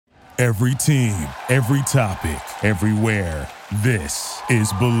Every team, every topic, everywhere. This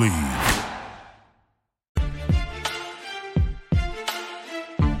is Believe.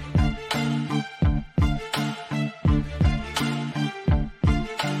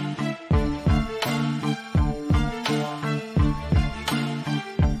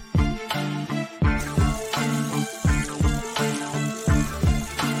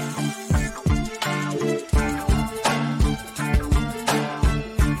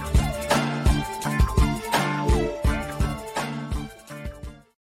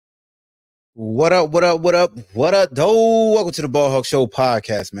 What up, though? Welcome to the Ball Hawk Show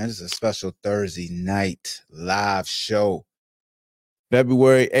podcast, man. This is a special Thursday night live show.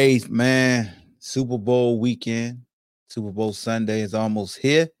 February 8th, man. Super Bowl weekend. Super Bowl Sunday is almost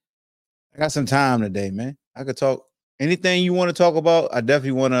here. I got some time today, man. I could talk anything you want to talk about. I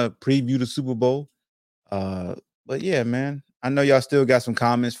definitely want to preview the Super Bowl. But yeah, man. I know y'all still got some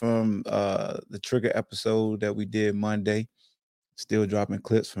comments from the Trigger episode that we did Monday. Still dropping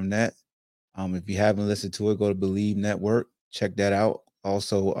clips from that. If you haven't listened to it, go to Believe Network. Check that out.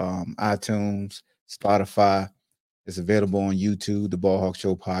 Also, iTunes, Spotify. It's available on YouTube, the Ball Hawk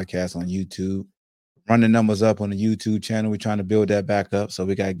Show podcast on YouTube. Run the numbers up on the YouTube channel. We're trying to build that back up, so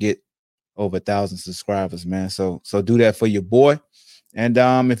we got to get over 1,000 subscribers, man. So do that for your boy. And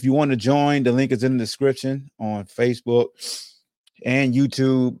if you want to join, the link is in the description on Facebook and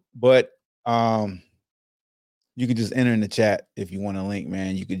YouTube. But you can just enter in the chat if you want a link,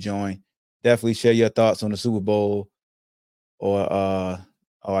 man. You can join. Definitely share your thoughts on the Super Bowl or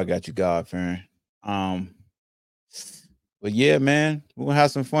I got you, God-fearing. But yeah, man, we're gonna have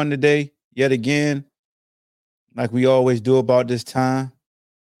some fun today, yet again, like we always do about this time.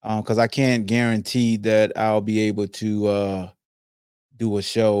 Because I can't guarantee that I'll be able to do a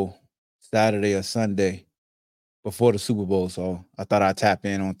show Saturday or Sunday before the Super Bowl. So I thought I'd tap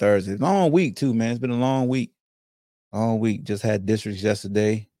in on Thursday. Long week too, man. It's been a long week. Long week. Just had districts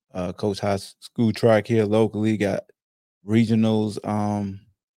yesterday. Coach high school track here locally, got regionals on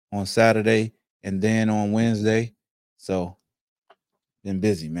Saturday and then on Wednesday. So been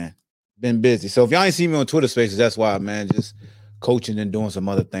busy, man. Been busy. So if y'all ain't seen me on Twitter Spaces, that's why, man. Just coaching and doing some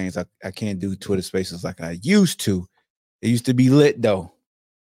other things. I can't do Twitter Spaces like I used to. It used to be lit though.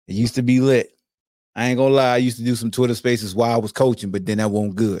 It used to be lit. I ain't gonna lie. I used to do some Twitter Spaces while I was coaching, but then that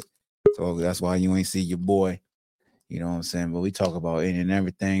wasn't good. So that's why you ain't see your boy. You know what I'm saying? But we talk about any and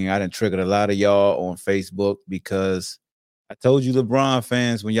everything. I done triggered a lot of y'all on Facebook because I told you LeBron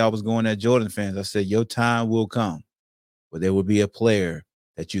fans when y'all was going at Jordan fans, I said, your time will come where there will be a player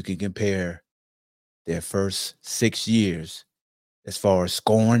that you can compare their first 6 years as far as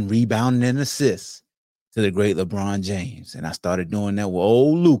scoring, rebounding, and assists to the great LeBron James. And I started doing that with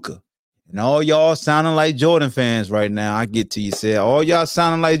old Luka. And all y'all sounding like Jordan fans right now. I get to you, said all y'all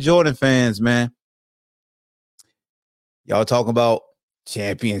sounding like Jordan fans, man. Y'all talking about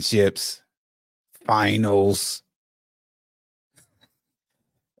championships, finals.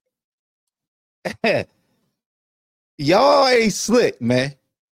 Y'all ain't slick, man.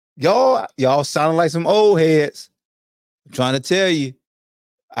 Y'all sounding like some old heads. I'm trying to tell you.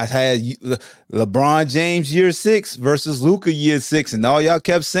 I had LeBron James year 6 versus Luka year 6, and all y'all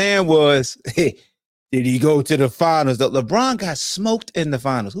kept saying was, hey, did he go to the finals? LeBron got smoked in the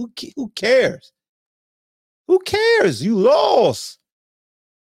finals. Who cares? Who cares? You lost.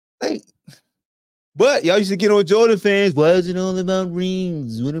 But y'all used to get on Jordan fans. Why is it all about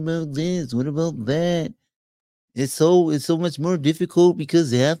rings? What about this? What about that? It's so much more difficult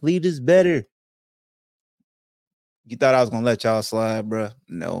because the athlete is better. You thought I was gonna let y'all slide, bro?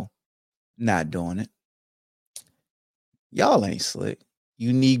 No, not doing it. Y'all ain't slick.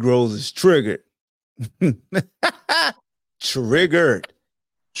 You Negroes is triggered. Triggered.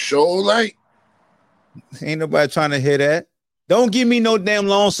 Show light. Ain't nobody trying to hear that. Don't give me no damn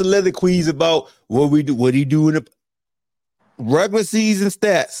long soliloquies about what he do in the regular season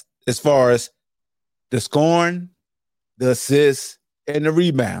stats as far as the scoring, the assists, and the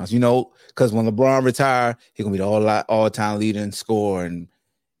rebounds. You know, because when LeBron retire, he's gonna be the all-time leader in score, and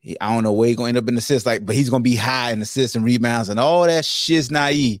I don't know where he's gonna end up in assists, but he's gonna be high in assists and rebounds, and all that shit's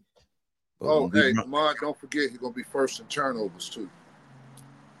naive. But Lamar, don't forget he's gonna be first in turnovers too.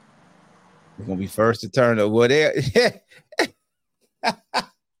 He's gonna be first to turn over there.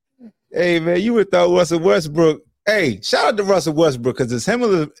 Hey man, you would thought Russell Westbrook. Hey, shout out to Russell Westbrook because it's him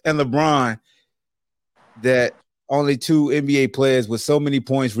and LeBron that only 2 NBA players with so many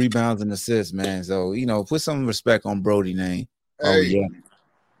points, rebounds, and assists, man. So put some respect on Brody's name. Hey, you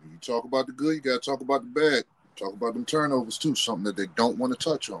talk about the good, you gotta talk about the bad. Talk about them turnovers too, something that they don't want to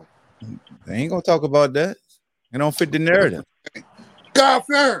touch on. They ain't gonna talk about that. It don't fit the narrative. God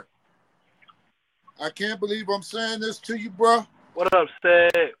fair. I can't believe I'm saying this to you, bro. What up,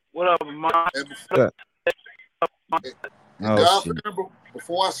 Sted? What up, Mike? And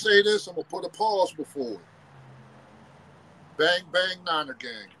before I say this, I'm gonna put a pause before it. Bang bang Niner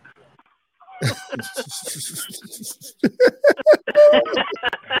gang.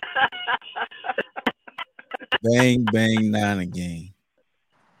 Bang bang Niner gang.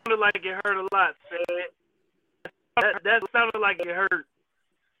 Sounded like it hurt a lot, Sted. That sounded like it hurt.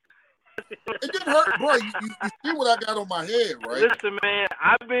 It didn't hurt, bro. You see what I got on my head, right? Listen, man,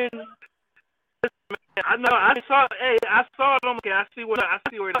 I know. I saw it on. Okay, I see where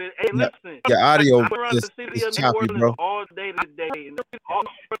it is. Hey, listen. Your audio is choppy, bro. All day today.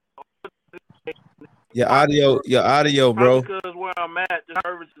 Your audio, bro. Because where I'm at, the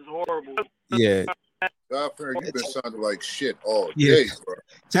service is horrible. Yeah. Godfrey, you've been sounding like shit all day, bro.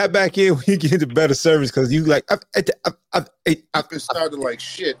 Tap back in when you get into better service because you like. I've been sounding like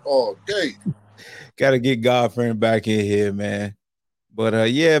shit all day. Got to get Godfrey back in here, man.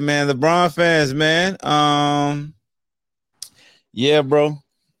 But yeah, man, LeBron fans, man. Yeah, bro.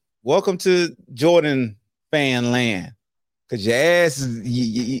 Welcome to Jordan fan land. Cause your ass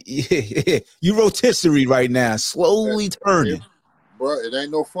is you rotisserie right now, slowly turning. Bro, it ain't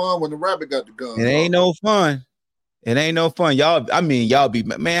no fun when the rabbit got the gun. It ain't no fun. It ain't no fun. Y'all, I mean, y'all be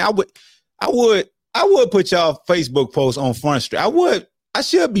man. I would put y'all Facebook posts on Front Street. I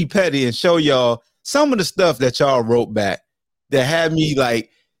should be petty and show y'all some of the stuff that y'all wrote back that had me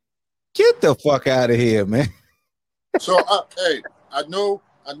like, get the fuck out of here, man. So, hey, I know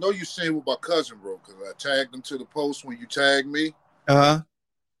you seen what my cousin wrote because I tagged him to the post when you tagged me. Nah,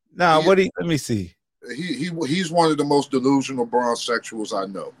 let me see. He's one of the most delusional bronzexuals I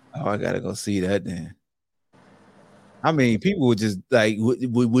know. Oh, I gotta go see that then. I mean, people were just like, what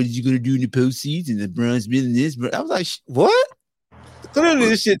are you gonna do in the postseason? The Browns been this, but I was like, what? Clearly,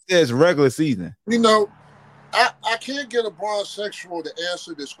 this shit says regular season. You know, I can't get a bronzexual to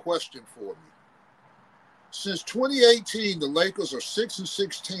answer this question for me. Since 2018, the Lakers are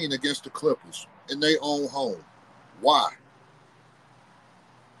 6-16 against the Clippers in their own home. Why?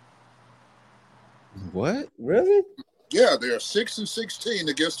 What? Really? Yeah, they are 6-16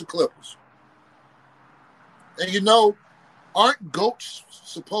 against the Clippers. And you know, aren't GOATs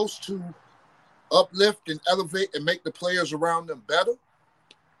supposed to uplift and elevate and make the players around them better?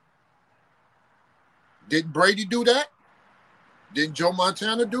 Didn't Brady do that? Didn't Joe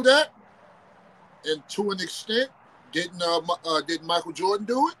Montana do that? And to an extent, didn't Michael Jordan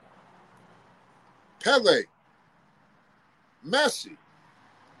do it? Pele, Messi,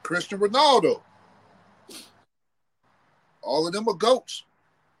 Cristiano Ronaldo. All of them are GOATs.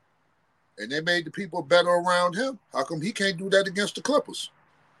 And they made the people better around him. How come he can't do that against the Clippers?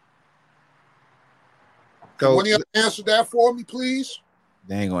 So, when you answer that for me, please?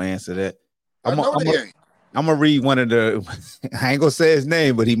 They ain't going to answer that. I know they ain't. I'm going to read one of the, I ain't going to say his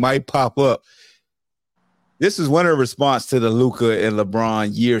name, but he might pop up. This is one of the response to the Luka and LeBron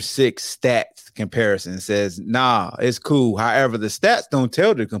year 6 stats comparison. It says, nah, it's cool. However, the stats don't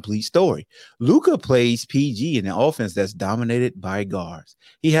tell the complete story. Luka plays PG in an offense that's dominated by guards.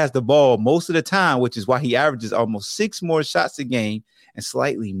 He has the ball most of the time, which is why he averages almost 6 more shots a game and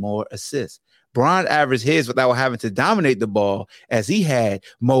slightly more assists. Bron averaged his without having to dominate the ball as he had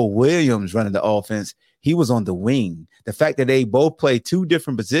Mo Williams running the offense. He was on the wing. The fact that they both play 2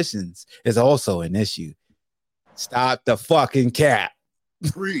 different positions is also an issue. Stop the fucking cap.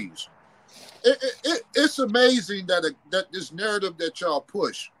 Freeze. It's amazing that this narrative that y'all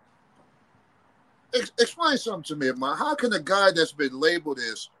push. Explain something to me, man. How can a guy that's been labeled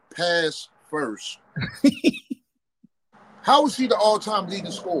as pass first, how is he the all-time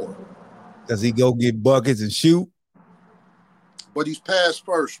leading scorer? Does he go get buckets and shoot? But he's pass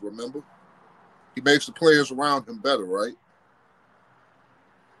first, remember? He makes the players around him better, right?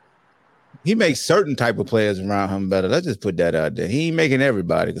 He makes certain type of players around him better. Let's just put that out there. He ain't making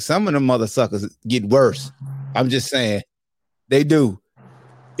everybody, because some of them mother suckers get worse. I'm just saying. They do.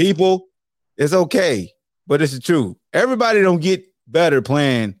 People, it's okay, but it's the truth. Everybody don't get better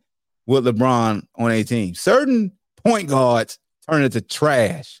playing with LeBron on a team. Certain point guards turn into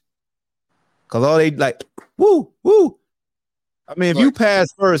trash. Because all they like, woo. I mean, if you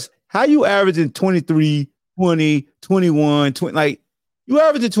pass first, how you averaging 23, 20, 21, 20, like, you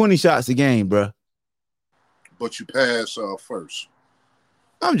averaging 20 shots a game, bro. But you pass first.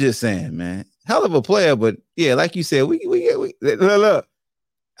 I'm just saying, man. Hell of a player, but yeah, like you said, we look.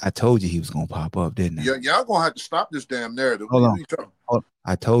 I told you he was gonna pop up, didn't I? Y'all gonna have to stop this damn narrative. Hold on.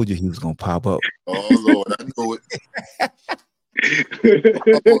 I told you he was gonna pop up. Oh Lord, I knew it.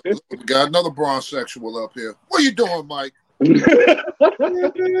 We got another bronzexual up here. What are you doing, Mike? What's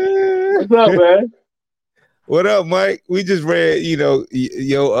up, man? What up, Mike? We just read,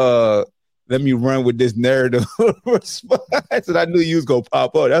 let me run with this narrative response, and I knew you was gonna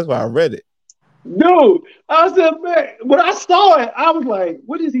pop up. That's why I read it. Dude, I said, man, when I saw it, I was like,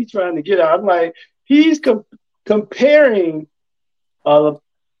 what is he trying to get at? I'm like, he's comparing. I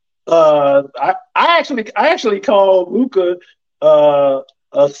actually call Luka a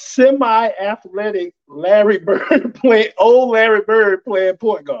semi-athletic Larry Bird playing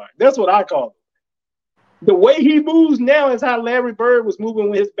point guard. That's what I call him. The way he moves now is how Larry Bird was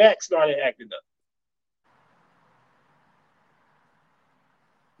moving when his back started acting up.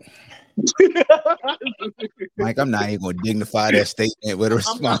 Mike, I'm not even gonna dignify that statement with a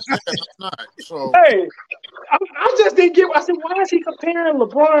response. So. Hey, I just didn't get. I said, why is he comparing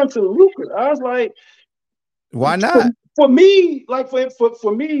LeBron to Luka? I was like, why not? For me, like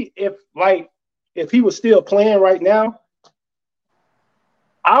for me, if he was still playing right now,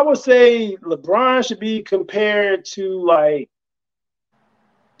 I would say LeBron should be compared to like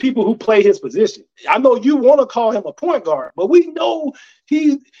people who play his position. I know you want to call him a point guard, but we know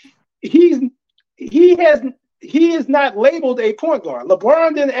he is not labeled a point guard.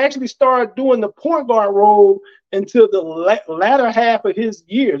 LeBron didn't actually start doing the point guard role until the latter half of his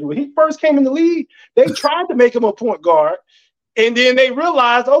years. When he first came in the league, they tried to make him a point guard, and then they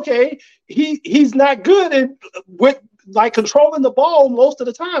realized, okay, he's not good with like controlling the ball most of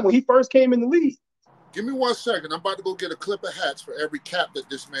the time when he first came in the league. Give me 1 second. I'm about to go get a clip of hats for every cap that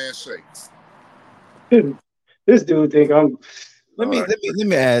this man says. This dude think I'm. Let me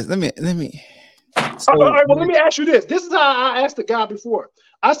ask. Let me. So, all right, well, let me ask you this. This is how I asked the guy before.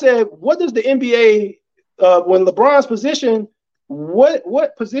 I said, what does the NBA, when LeBron's position,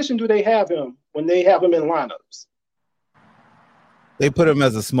 what position do they have him when they have him in lineups? They put him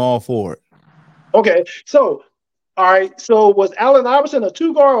as a small forward. Okay, so, all right, so was Allen Iverson a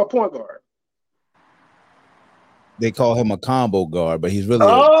 2-guard or a point guard? They call him a combo guard, but he's really no.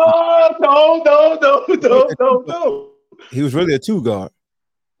 He was really a 2-guard.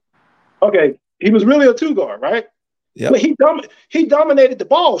 Okay, he was really a 2-guard, right? Yeah. But he dominated the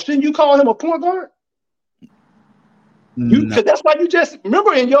ball. Shouldn't you call him a point guard? No. That's why you just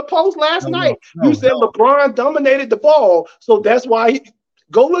remember in your post last night. You said LeBron dominated the ball, so that's why.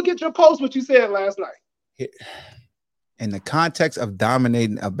 Go look at your post. What you said last night. In the context of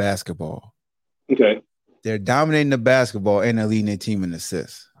dominating a basketball, okay, they're dominating the basketball and they're leading their team in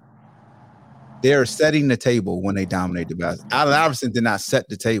assists. They're setting the table when they dominate the basketball. Allen Iverson did not set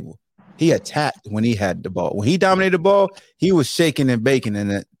the table. He attacked when he had the ball. When he dominated the ball, he was shaking and baking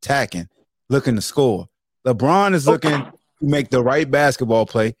and attacking, looking to score. LeBron is looking to make the right basketball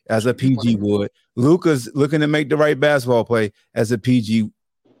play as a PG would. Luka's looking to make the right basketball play as a PG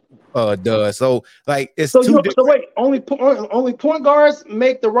does. So, like, it's two different. So wait, only point guards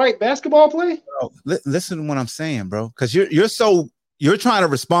make the right basketball play? Bro, listen to what I'm saying, bro. Because you're trying to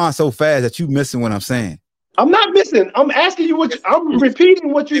respond so fast that you're missing what I'm saying. I'm not missing. I'm asking you I'm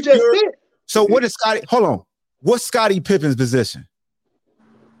repeating what you just said. So what is Scottie? Hold on. What's Scottie Pippen's position?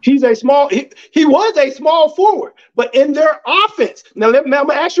 He's a small. He was a small forward, but in their offense. Now I'm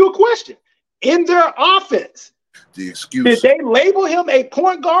gonna ask you a question. In their offense, did they label him a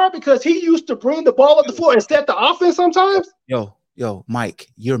point guard because he used to bring the ball up the floor and set the offense sometimes? Yo, Mike,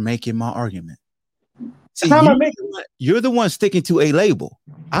 you're making my argument. See, you're the one sticking to a label.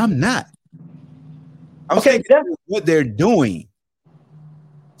 I'm not. Okay, that's what they're doing.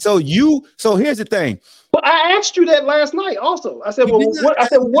 So here's the thing. But I asked you that last night also. I said, what are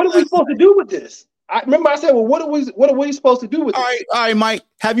we supposed to do with this? I said, well, what are we supposed to do with this? All right, Mike.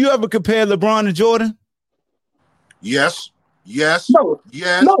 Have you ever compared LeBron to Jordan? Yes. No.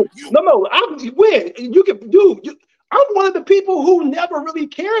 I'm one of the people who never really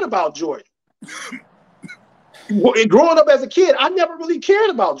cared about Jordan. Growing up as a kid, I never really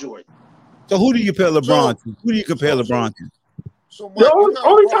cared about Jordan. So who do you compare LeBron to? Who do you compare LeBron to? So Mike,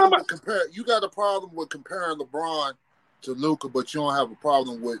 you got a problem with comparing LeBron to Luka, but you don't have a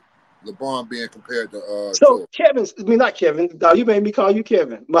problem with LeBron being compared to so Jordan. Not Kevin. No, you made me call you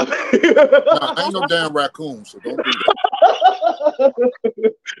Kevin. Nah, ain't no damn raccoon, so don't do that.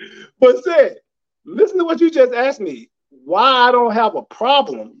 But listen to what you just asked me. Why I don't have a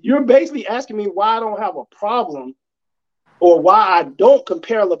problem. You're basically asking me why I don't have a problem or why I don't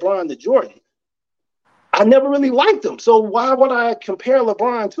compare LeBron to Jordan. I never really liked him, so why would I compare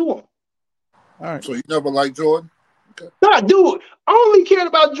LeBron to him? All right. So you never liked Jordan? Okay. Nah, dude, I only cared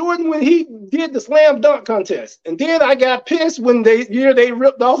about Jordan when he did the slam dunk contest. And then I got pissed when they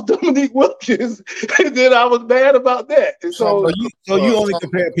ripped off Dominique Wilkins. And then I was mad about that. And so you only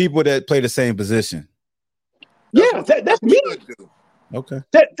compare people that play the same position. Yeah, that's me. Okay.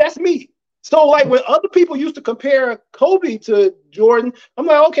 That's me. So, like, when other people used to compare Kobe to Jordan, I'm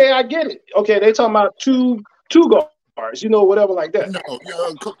like, okay, I get it. Okay, they talking about two guards, whatever like that. No,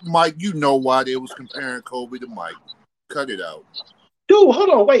 Mike, you know why they was comparing Kobe to Mike. Cut it out. Dude, hold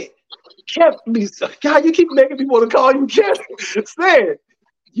on, wait. God, you keep making me want to call you Kevin. Say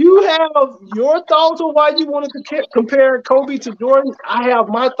you have your thoughts on why you wanted to compare Kobe to Jordan. I have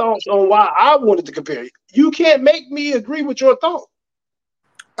my thoughts on why I wanted to compare it. You can't make me agree with your thought.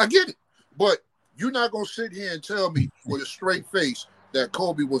 I get it, but you're not going to sit here and tell me with a straight face that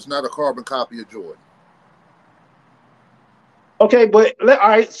Kobe was not a carbon copy of Jordan. Okay, but all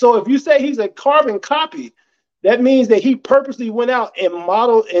right. So if you say he's a carbon copy, that means that he purposely went out and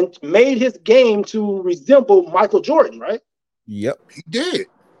modeled and made his game to resemble Michael Jordan, right? Yep, he did.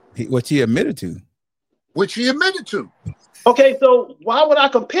 Which he admitted to. Okay, so why would I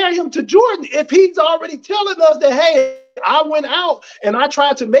compare him to Jordan if he's already telling us that, hey, I went out and I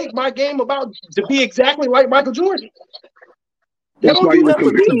tried to make my game to be exactly like Michael Jordan? That don't do nothing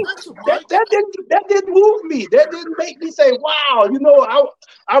for me. That didn't move me. That didn't make me say, wow,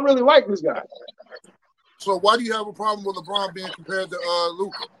 I really like this guy. So why do you have a problem with LeBron being compared to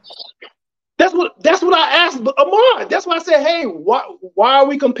Luka? That's what I asked Amar. That's why I said, hey, why are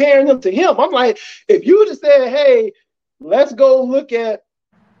we comparing him to him? I'm like, if you just said, hey, let's go look at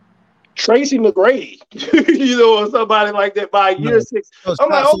Tracy McGrady, or somebody like that by year 6. I'm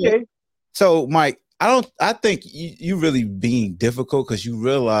like, okay. So, Mike, I think you really being difficult because you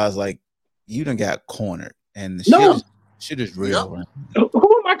realize like you done got cornered and the shit is real. Right?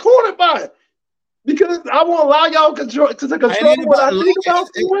 Who am I cornered by? Because I won't allow y'all to control what I think about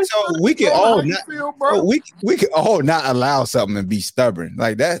sports. So we can all we can all not allow something and be stubborn.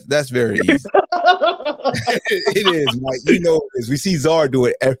 Like that's very easy. It is, Mike. As we see Czar do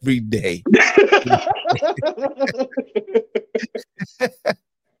it every day.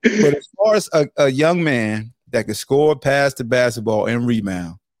 But as far as a young man that can score, pass the basketball, and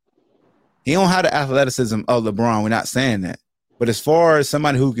rebound, he don't have the athleticism of LeBron. We're not saying that. But as far as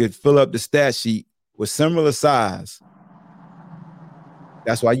somebody who could fill up the stat sheet with similar size,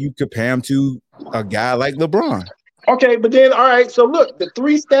 that's why you compare him to a guy like LeBron. Okay, but then, all right, so look, the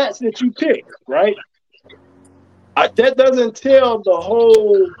 3 stats that you picked, right? That doesn't tell the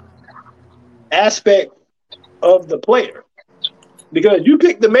whole aspect of the player. Because you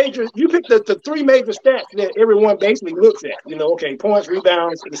picked the 3 major stats that everyone basically looks at. Okay, points,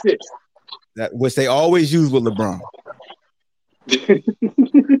 rebounds, and assists. That which they always use with LeBron.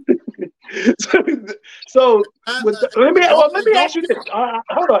 So let me ask you this.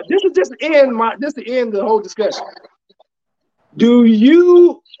 Hold on. This is just to end the whole discussion.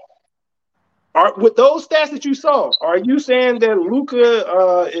 With those stats that you saw, are you saying that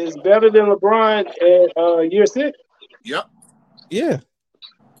Luka is better than LeBron at year 6? Yep. Yeah.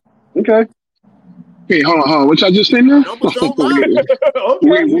 Okay. Hey, hold on. What y'all just said now?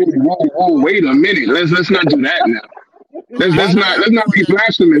 Wait a minute. Let's not do that now. Let's not be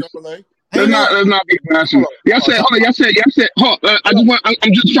blasphemous. Let's not be blasphemous. Y'all said. I'm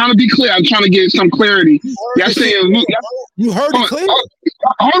just trying to be clear. I'm trying to get some clarity. Y'all saying you heard it clear.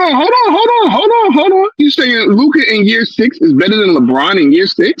 Hold on. You saying Luka in year 6 is better than LeBron in year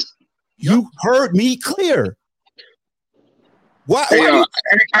 6? You heard me clear. Why? Hey,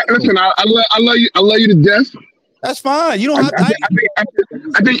 listen, I love you. I love you to death. That's fine. You don't have to.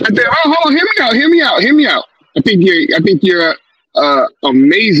 I think. Hold on. Hear me out. I think you're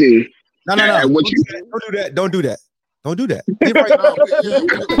amazing. No. What you Don't do that. Don't do that. You're right.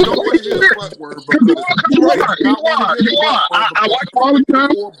 You are. I watch all the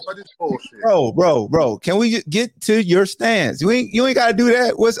time. Bro. Can we get to your stance? You ain't got to do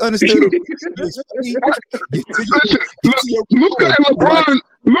that. What's understood? Luka and LeBron.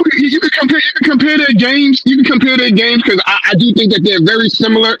 Luka, you can compare their games. You can compare their games because I do think that they're very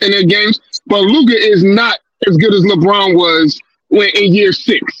similar in their games. But Luka is not as good as LeBron was in year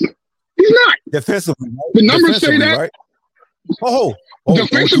 6. He's not. Defensively, right? The numbers say that. Right?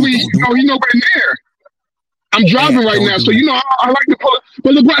 Defensively, he's nowhere near. I'm driving right now, so I like to pull it.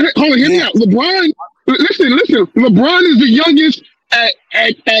 But LeBron, hold on, hear me out. LeBron, listen. LeBron is the youngest at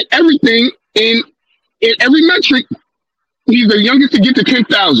everything in every metric. He's the youngest to get to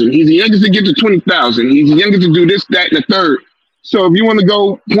 10,000. He's the youngest to get to 20,000. He's the youngest to do this, that, and the third. So if you want to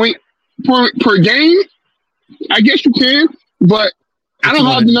go point per game, I guess you can, but I don't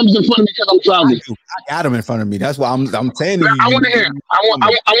have the numbers in front of me because I'm driving. I got them in front of me. That's why I'm saying to you. I want to hear him. I want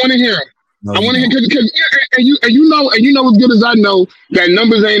to hear him. I want to hear because you know as good as I know that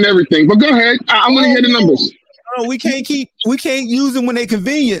numbers ain't everything. But go ahead. I want to hear the numbers. No, we can't use them when they're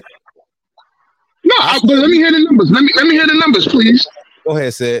convenient. No, but let me hear the numbers. Let me hear the numbers, please. Go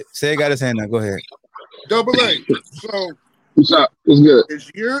ahead, Sid. Sid got his hand up. Go ahead. Double A. So What's up? What's good?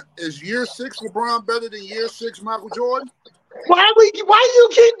 is year 6 LeBron better than year 6 Michael Jordan? Why you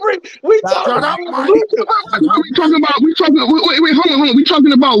keep we talking about Luka? We talking about wait, hold on. We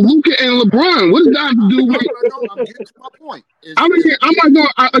talking about Luka and LeBron. What does that have to do with? No, I'm getting to my point. I'm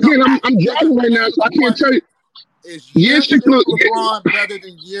driving right now, so I can't tell you. Is year 6 LeBron better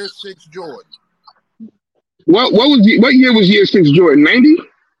than year 6 Jordan? What year was year 6 Jordan? 90?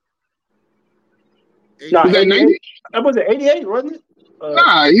 Nah, was that 90? That was it 88, wasn't it?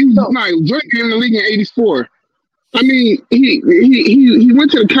 Jordan came in the league in 84. I mean, he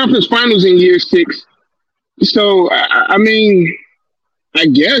went to the conference finals in year 6. So I mean, I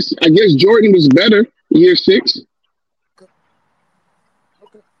guess Jordan was better year 6.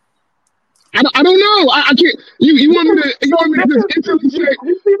 I don't know. I can't. You want me to just instantly say?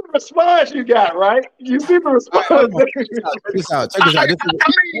 You see the response you got, right? You see the response. Check this out.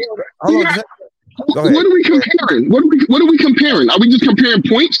 What are we comparing? What are we comparing? Are we just comparing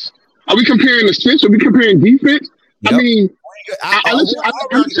points? Are we comparing assists? Are we comparing defense? Yep. I mean, I listen.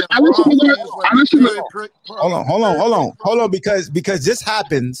 Hold on, because this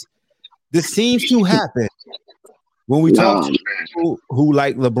happens. This seems to happen when we talk to people who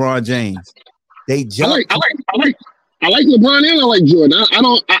like LeBron James. They jump. I like LeBron and I like Jordan. I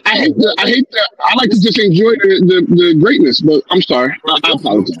like to just enjoy the greatness, but I'm sorry. I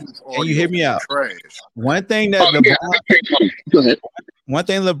apologize. Can you hear me out? One thing that Go ahead. One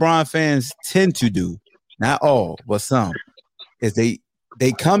thing LeBron fans tend to do, not all, but some, is they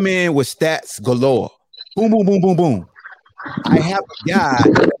come in with stats galore. Boom, boom, boom, boom, boom. I have a guy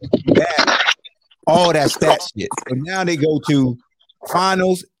that all that stat shit. And now they go to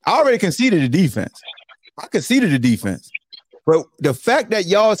finals. I already conceded the defense. But the fact that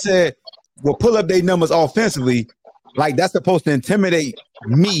y'all said we'll pull up their numbers offensively, like that's supposed to intimidate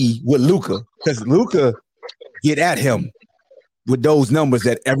me with Luka, because Luka get at him with those numbers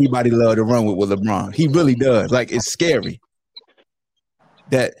that everybody love to run with LeBron. He really does. Like, it's scary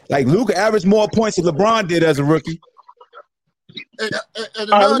that like Luka averaged more points than LeBron did as a rookie. And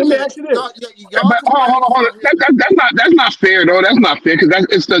let me ask you this. Hold on. That's not fair though. That's not fair because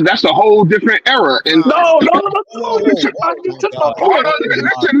that's a whole different era. And no. You took my point.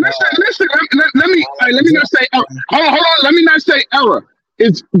 Listen. Let me not say. Hold on. Let me not say era.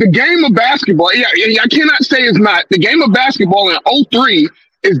 It's the game of basketball. Yeah. I cannot say it's not. The game of basketball in 2003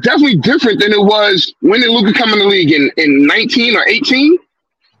 is definitely different than it was when did Luka come in the league in 19 or 18.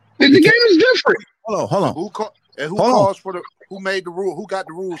 The game is different. Hold on. Who made the rule? Who got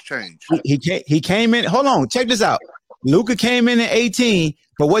the rules changed? He came in. Hold on, check this out. Luka came in 18,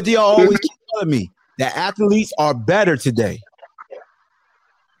 but what do y'all always keep telling me? That athletes are better today.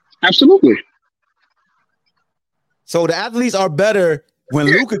 Absolutely. So the athletes are better when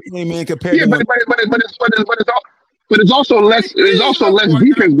Luka came in compared to but it's also less. There's also less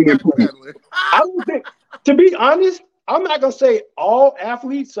defense being played. I would think, to be honest, I'm not gonna say all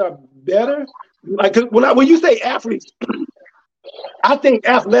athletes are better. Like when you say athletes, I think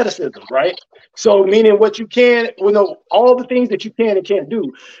athleticism, right? So meaning what you can, all the things that you can and can't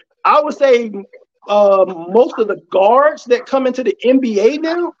do. I would say most of the guards that come into the NBA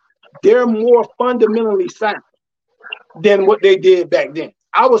now, they're more fundamentally sound than what they did back then.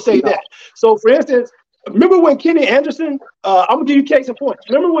 I would say that. So for instance, remember when Kenny Anderson, I'm gonna give you case in point.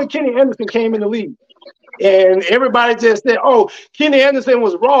 Remember when Kenny Anderson came in the league? And everybody just said, "Oh, Kenny Anderson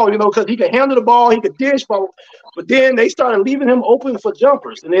was raw, because he could handle the ball, he could dish." But then they started leaving him open for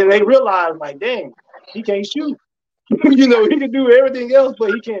jumpers, and then they realized, like, dang, he can't shoot. He can do everything else,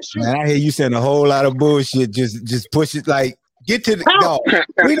 but he can't shoot. Man, I hear you saying a whole lot of bullshit. Just push it, like get to the dog.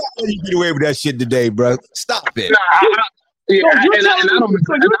 We don't let you get away with that shit today, bro. Stop it. I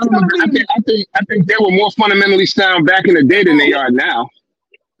think they were more fundamentally sound back in the day than they are now.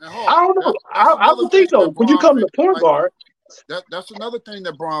 I don't know. I would think so. When you come to point guard, that's another thing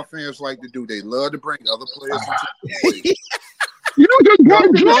that Bron fans like to do. They love to bring other players into the play. You just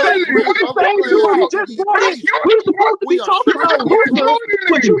brought Jordan. We're supposed to be talking about Luka,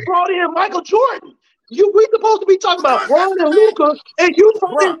 but you brought in Michael Jordan. We supposed to be talking about Bron and Luka, and you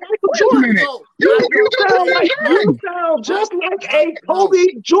brought in Michael Jordan. You sound just like a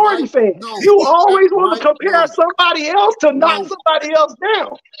Kobe Jordan fan. You always want to compare somebody else to knock somebody else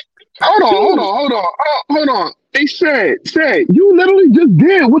down. Hold on. They said, you literally just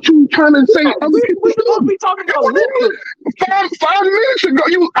did what you were trying to say. We supposed to be talking about Luka. 5 minutes ago,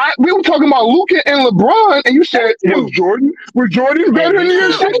 we were talking about Luka and LeBron, and you said, was Jordan better than you? You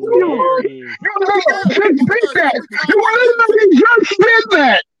literally just did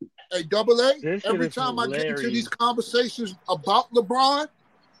that. Hey, Double A, This shit every is time I get into hilarious. these conversations about LeBron,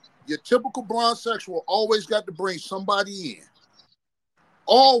 your typical bronsexual always got to bring somebody in.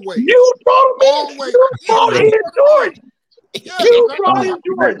 Always. You brought me. Always. You brought in Jordan. Yeah, You exactly. brought in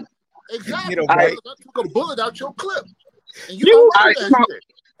Jordan. Exactly. You know, Because right? I took a bullet out your clip. And You- you All right, don't know that shit.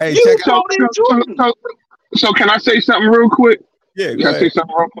 Hey, You check out. brought in Jordan. So can I say something real quick? Yeah, Can go I say ahead.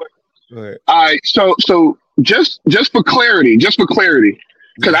 something real quick? Go ahead. All right, so just for clarity,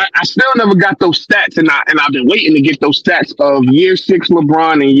 because I still never got those stats, and I've been waiting to get those stats of year 6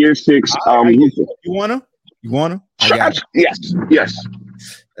 LeBron and year 6 Luka. You want them? You want them? I got it. Yes.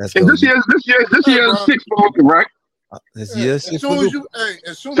 Let's And go. this year bro. 6 for Luka, right? This Yeah, year, as soon as you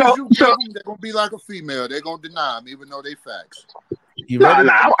give them, they're gonna be like a female. They're gonna deny them, even though they facts. you ready?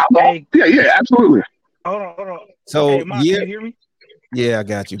 I won't. Yeah, absolutely. Hold on. So Hey, Mark, yeah, can you hear me? yeah, I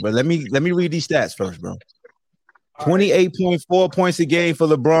got you. But let me read these stats first, bro. 28.4 points a game for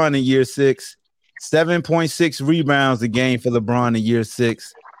LeBron in year 6, 7.6 rebounds a game for LeBron in year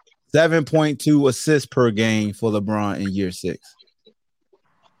 6, 7.2 assists per game for LeBron in year 6.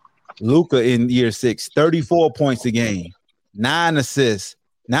 Luka in year 6, 34 points a game, 9 assists,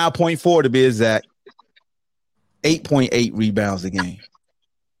 9.4 to be exact, 8.8 rebounds a game.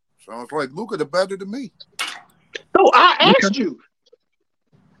 Sounds like Luka the better than me. So I asked you.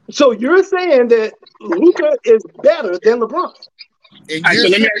 So you're saying that Luka is better than LeBron? And All right, so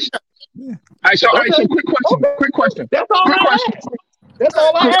let me ask you. All right, so quick question. That's all I asked. That's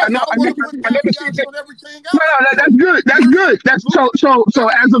all I asked. No, I want to put caveats on everything else. No, that's good. That's good. That's so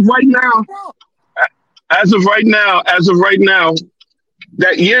as of right now,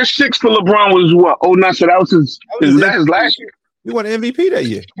 that year 6 for LeBron was what? Oh no, so that was his last year. You won MVP that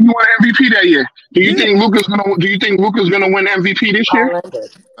year. He won MVP that year. Do you think Luka's gonna win MVP this year?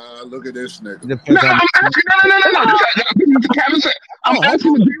 Look at this nigga. No, I'm asking. No. Kevin said, I'm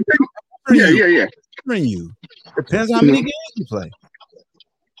asking. Do you think? Yeah. Bring you. Depends on how many games you play.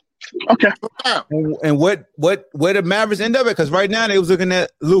 Okay. And where the Mavericks end up at? Because right now they was looking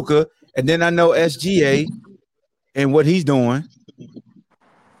at Luka, and then I know SGA and what he's doing.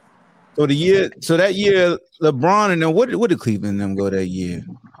 So that year, LeBron and then what did Cleveland and them go that year?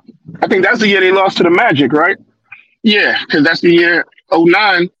 I think that's the year they lost to the Magic, right? Yeah, because that's the year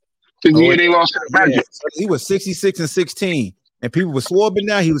 09. The year they lost to the Magic. Yeah. So he was 66 and 16, and people were swabbing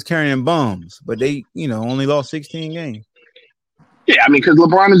down. He was carrying bums, but they, only lost 16 games. Yeah, I mean, because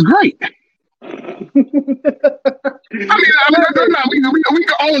LeBron is great. We can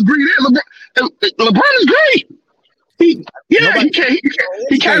all agree that LeBron is great. He carried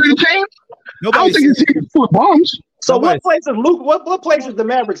the team. I don't think his team is full of bombs. So what place is Luka? What place is the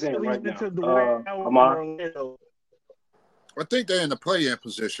Mavericks in right now? I think they're in the play-in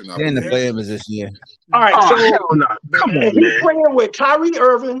position. They're in the play-in position, yeah. All right, hell no. Come on, he's man. playing with Kyrie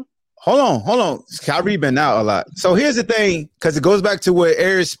Irving. Hold on. Kyrie been out a lot. So here's the thing, because it goes back to what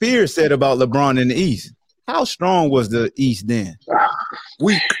Eric Spears said about LeBron in the East. How strong was the East then?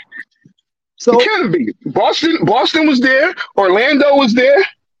 Weak. So it can be. Boston was there. Orlando was there.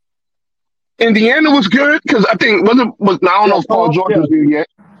 Indiana was good because I think I don't know if Paul George was there yet.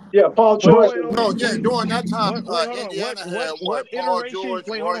 Yeah, Paul George. No, yeah, during that time, Indiana had what Paul iteration? George,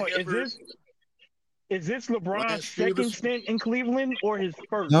 Wait, hold on. Is this LeBron's second stint in Cleveland or his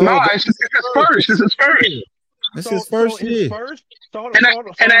first? No, it's his first. It's his first. This is his first year. And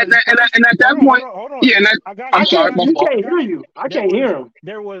at that point, yeah. I'm sorry. You can't hear you. I can't hear him.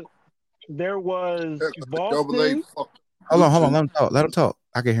 There was Boston. Hold on. Let him talk.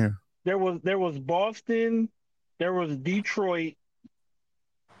 I can hear him. There was Boston. There was Detroit.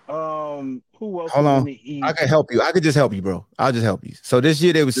 Who else? Hold on. In the East? I can help you. I could just help you, bro. I'll just help you. So this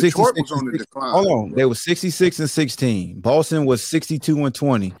year they was 66. Was on the decline, hold on. They was 66 and 16. Boston was 62 and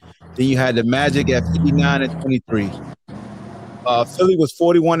 20. Then you had the Magic at 59 and 23. Philly was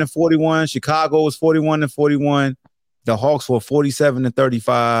 41 and 41. Chicago was 41 and 41. The Hawks were 47 and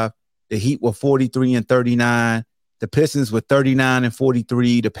 35. The Heat were 43 and 39. The Pistons were 39 and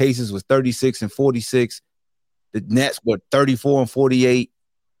 43. The Pacers was 36 and 46. The Nets were 34 and 48.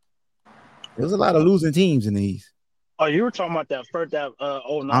 There was a lot of losing teams in the East. Oh, you were talking about that first 09.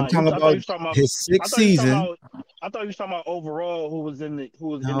 I'm talking about his sixth season. I thought you were talking about overall who was in the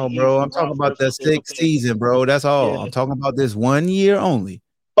No, bro. I'm talking about that sixth season, bro. That's all. Yeah. I'm talking about this 1 year only.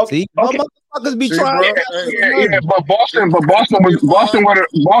 Okay. See, motherfuckers be trying. Yeah, but Boston were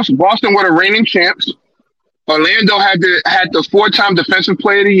the reigning champs. Orlando had the 4-time defensive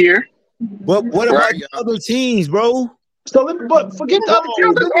player of the year. But what about the other teams, bro? So, but forget the other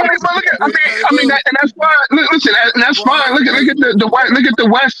teams. That's fine. Listen, and that's fine. Look at the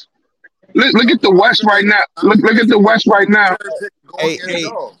West. Look at the West right now. Look at the West right now.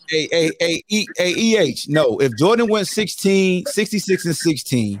 EH. No, if Jordan went 66 and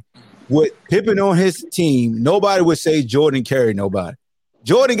 16 with Pippen on his team, nobody would say Jordan carried nobody.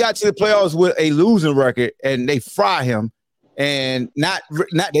 Jordan got to the playoffs with a losing record, and they fry him. And not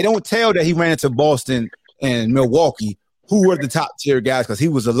they don't tell that he ran into Boston and Milwaukee, who were the top tier guys, because he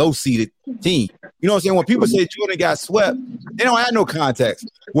was a low seeded team. You know what I'm saying? When people say Jordan got swept, they don't have no context.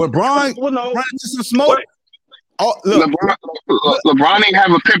 When Bron ran into some smoke, look, LeBron ain't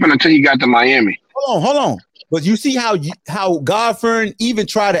have a Pippen until he got to Miami. Hold on. But you see how Godfern even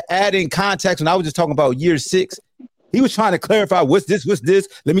tried to add in context when I was just talking about year 6. He was trying to clarify what's this.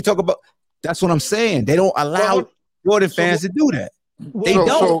 Let me talk about. That's what I'm saying. They don't allow Jordan fans to do that. They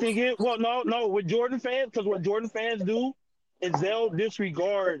don't. No. With Jordan fans, because what Jordan fans do is they'll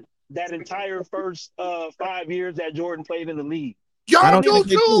disregard that entire first 5 years that Jordan played in the league. Y'all do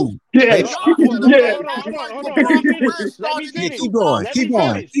too. Yeah. Hold on. Keep going. Keep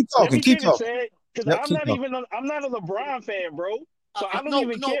talking. Because I'm not a LeBron fan, bro. So I don't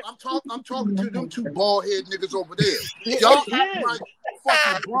even care. I'm talking to them two bald head niggas over there. Y'all act like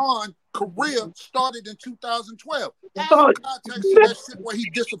fucking LeBron career started in 2012. Add some context to that shit where he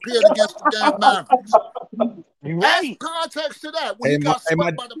disappeared against the damn Mavericks. Add some context to that when he got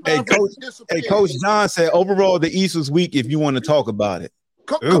swept by the Mavericks. Coach John said overall the East was weak if you want to talk about it.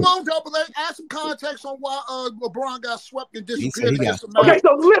 Come on, Double A. Add some context on why LeBron got swept and disappeared against the Okay, Mavericks.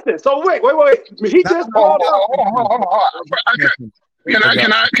 so listen. So wait. He just brought up. Can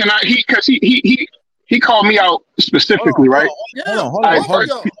I? He called me out specifically, right? Hold on.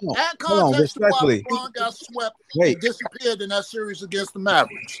 Add context to why LeBron got swept and disappeared in that series against the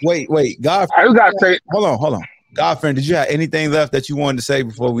Mavericks. Wait. God, I just gotta say, hold on. Godfriend, did you have anything left that you wanted to say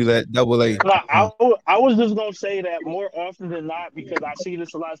before we let Double A? I was just gonna say that more often than not, because I see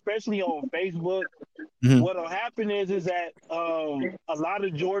this a lot, especially on Facebook. Mm-hmm. What'll happen is that a lot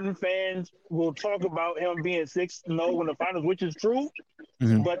of Jordan fans will talk about him being 6-0 in the finals, which is true,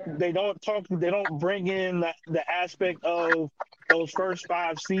 but they don't bring in the aspect of those first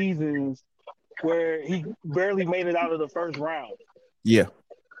 5 seasons where he barely made it out of the first round. Yeah,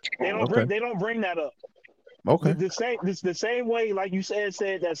 they don't bring that up. Okay. The same way, like you said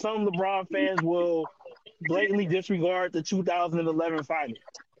that some LeBron fans will blatantly disregard the 2011 finals.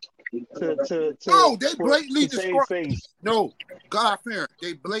 They blatantly disregard. No, God fair.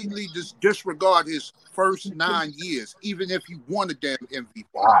 They blatantly disregard his first 9 years, even if he won a damn MVP.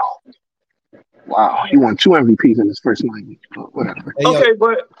 Wow, he won 2 MVPs in his first 9 years. Whatever. Hey,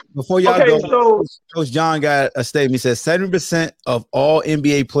 but before y'all go, Coach John got a statement. He says 70% of all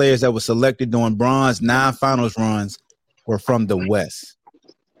NBA players that were selected during Bron's 9 finals runs were from the West.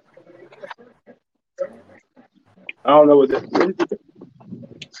 I don't know what that.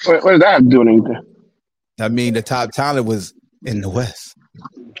 What does that have to do with anything? I mean, the top talent was in the West.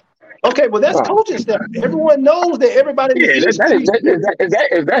 Okay, well that's coaching stuff. Everyone knows that everybody. Is that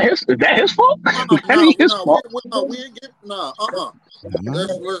his fault?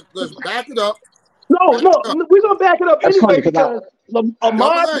 Let's back it up. No, we're gonna back it up anyway because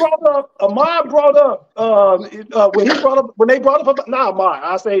Ahmad brought up when they brought up not Ahmad.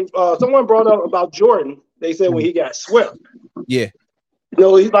 I say someone brought up about Jordan. They said when he got swept. Yeah.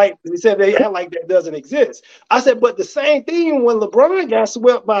 He said they act like that doesn't exist. I said, but the same thing when LeBron got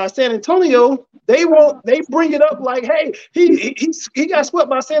swept by San Antonio, they bring it up like, hey, he got swept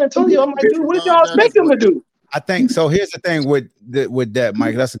by San Antonio. I'm like, dude, what did y'all expect him to do? I think so. Here's the thing with that,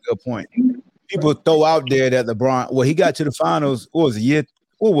 Mike. That's a good point. People throw out there that LeBron, he got to the finals. What was the year?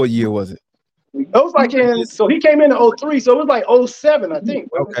 What year was it? It was like so he came in 03, so it was like 07, I think.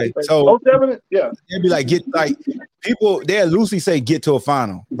 Okay, so 07, yeah. It'd be like people they loosely say get to a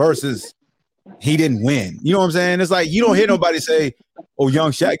final versus he didn't win. You know what I'm saying? It's like you don't hear nobody say, "Oh,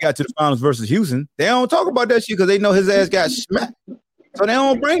 young Shaq got to the finals versus Houston." They don't talk about that shit because they know his ass got smacked. So they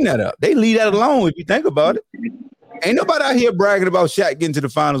don't bring that up. They leave that alone if you think about it. Ain't nobody out here bragging about Shaq getting to the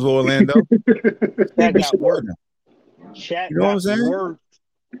finals with Orlando. That got work. Shaq, you know what I'm saying? Work.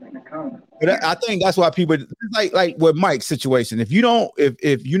 But I think that's why people like with Mike's situation. If you're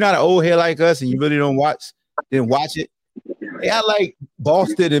not an old head like us and you really don't watch, then watch it. Yeah, like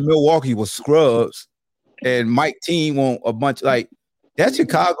Boston and Milwaukee was scrubs, and Mike's team on a bunch like that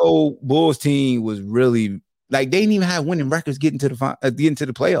Chicago Bulls team was really like they didn't even have winning records getting to the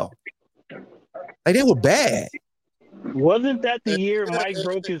playoff. Like they were bad. Wasn't that the year Mike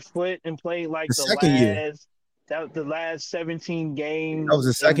broke his foot and played like the second year? That was the last 17 games. That was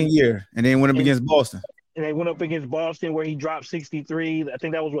the second year, and then went up against Boston. And they went up against Boston where he dropped 63. I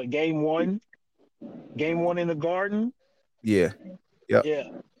think that was game 1? Game 1 in the Garden? Yeah. Yep. Yeah.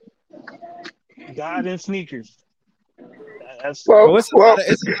 God in sneakers. That's Well, it's a lot of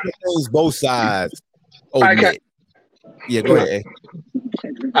things both sides. Yeah, go ahead.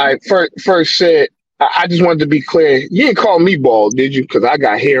 All right, first said, I just wanted to be clear. You didn't call me bald, did you? Because I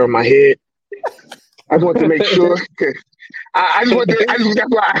got hair on my head. I just wanted to make sure. I just wanted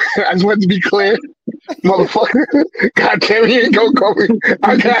to be clear, motherfucker. God damn, you ain't gonna call me.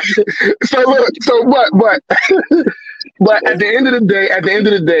 I got but at the end of the day,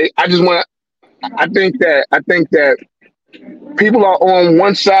 I think that people are on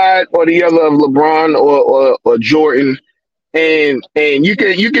one side or the other of LeBron or Jordan, and you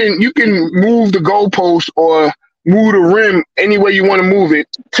can move the goalpost or move the rim any way you want to move it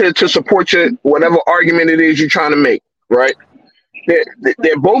to support your whatever argument it is you're trying to make. Right?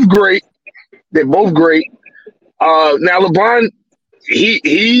 They're both great. They're both great. Now LeBron,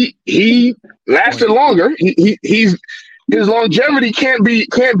 he lasted longer. His longevity can't be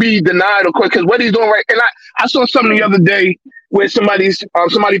denied or because what he's doing right. And I saw something the other day where somebody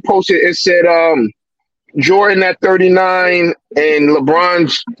posted and said Jordan at 39 and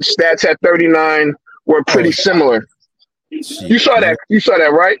LeBron's stats at 39 were pretty similar. You saw that,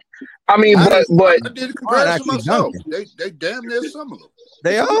 right? I mean, but I did a comparison myself. They damn near similar.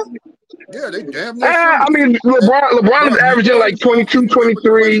 They are? Yeah, they damn near similar. I mean, LeBron is averaging like 22,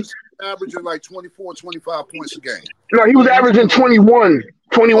 23. Averaging like 24, 25 points a game. No, he was averaging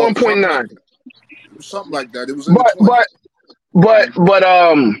 21.9. Something like that. It was in the 20s. But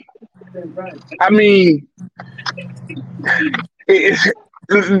I mean,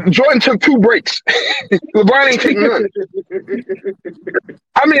 Jordan took 2 breaks. LeBron ain't taking none.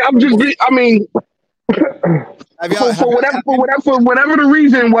 For whatever the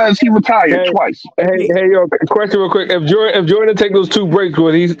reason was, he retired twice. Hey, yo, question real quick: If Jordan take those 2 breaks,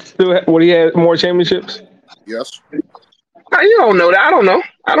 would he have more championships? Yes. You don't know that. I don't know.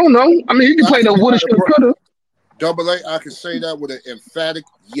 I mean, you can play the woulda, shoulda, coulda. Double A, I can say that with an emphatic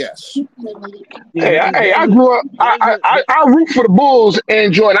yes. Hey, I grew up. I root for the Bulls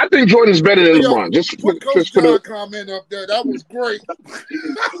and Jordan. I think Jordan's better than LeBron. Just for the comment up there. That was great.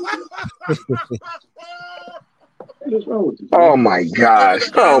 Oh my gosh! Hey,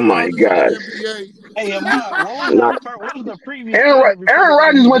 what was the previous? Aaron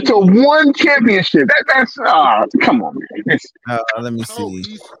Rodgers went to 1 championship. That's come on, man. Let me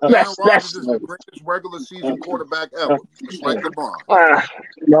see. Aaron Rodgers is the greatest regular season quarterback ever, just like LeBron.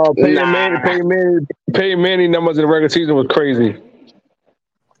 No, Peyton Manning numbers in the regular season was crazy.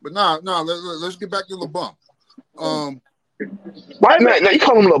 But let's get back to LeBron. Why not? You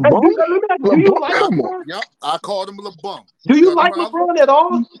call him LeBron? Do you like LeBron? Yep, I called him LeBron. Do you like LeBron at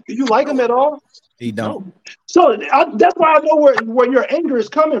all? Do you like him at all? He don't. So that's why I know where your anger is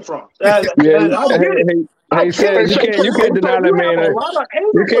coming from. Hey, Sam, you can't deny that man.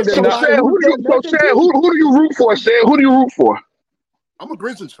 You can't deny. So, who do you root for, Sam? Who do you root for? I'm a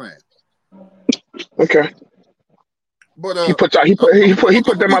Grizzlies fan. Okay. But he put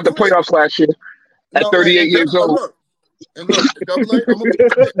them out the playoffs last year at 38 years old. And look, Double A, I'm gonna be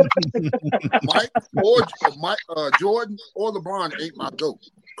clear. Mike, Jordan or LeBron ain't my GOAT.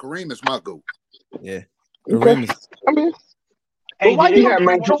 Kareem is my GOAT. Yeah. Kareem is. I mean, hey, why you had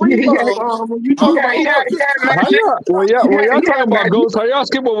When y'all talking about GOATs, how y'all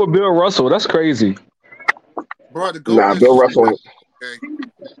skip over Bill Russell? That's crazy. Bro, the GOAT Bill Russell. Okay.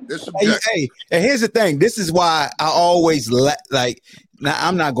 Hey, and here's the thing. This is why I always now,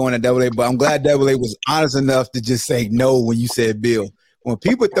 I'm not going to Double A, but I'm glad Double A was honest enough to just say no when you said Bill. When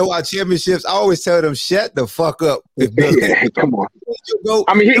people throw out championships, I always tell them, shut the fuck up. If Bill, come on.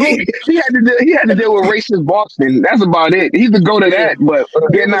 I mean, he had to deal with racist Boston. That's about it. He could go to that, but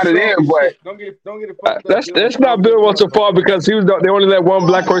getting out of there. But don't get it. That's not Bill Russell's fault because he was they only let one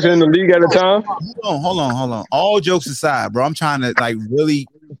black person in the league at a time. Hold on. All jokes aside, bro, I'm trying to really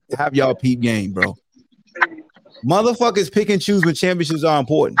have y'all peep game, bro. Motherfuckers pick and choose when championships are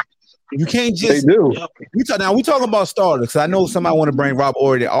important. You can't just. They do. We talking about starters because I know somebody want to bring Rob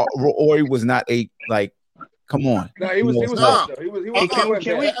Ory. Ory was not come on. No, he was not. He was.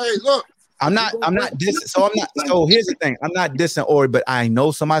 Hey, look. I'm not dissing. So here's the thing. I'm not dissing Ory, but I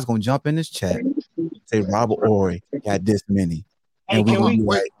know somebody's gonna jump in this chat. Say Robert Ory got this many. Hey, can we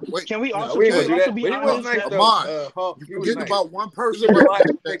also be honest? You're forgetting about one person.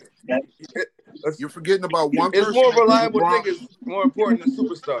 You're forgetting about one person. It's more reliable niggas more important than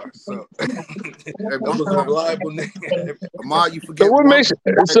superstars. So I'm a reliable nigga. Ahmad, you forget. So what makes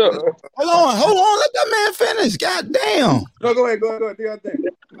hold on, let that man finish. God damn. No, go ahead. Do your thing.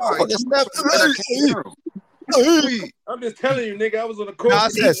 I'm just telling you, nigga. I was on the court. No,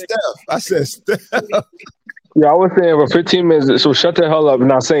 I said Steph. Yeah, I was saying for 15 minutes, so shut the hell up and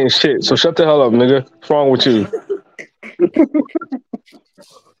not saying shit. So shut the hell up, nigga. What's wrong with you?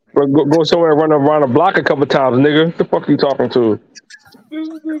 Go somewhere and run around a block a couple times, nigga. What the fuck are you talking to?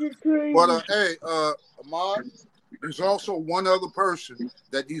 But hey, Ahmad, there's also one other person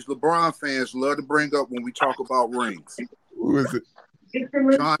that these LeBron fans love to bring up when we talk about rings. Who is it?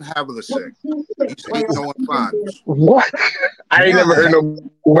 John Havlicek. He's 8-0 in finals. What? I ain't never heard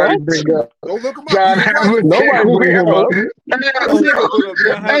nobody bring up Go look him up. John He's right. Havlicek. Nobody bring him up.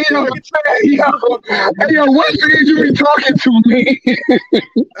 Hey, yo, what fans you be talking to me?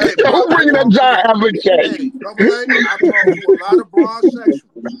 Hey, Who bringing up John Havlicek? Hey, Double A, I talk to a lot of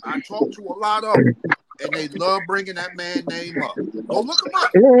Bron-sexuals. I talk to a lot of them, and they love bringing that man name up. Go look him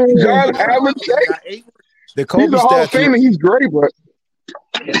up. John Havlicek. The He's Kobe a Hall of statue. Famer. He's great, but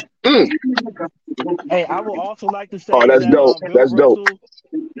Hey, I would also like to say that's that dope. Bill That's dope. Russell.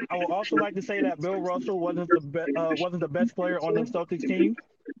 I would also like to say that Bill Russell wasn't the best player on the Celtics team.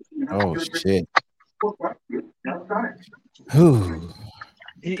 Oh shit. Whew.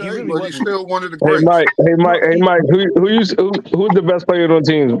 He Okay, really but he's wasn't. still one of the Hey greats. Mike. Who's the best player on the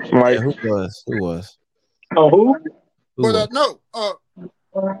team, Mike? Yeah, who was? Oh, who? Who But was? no,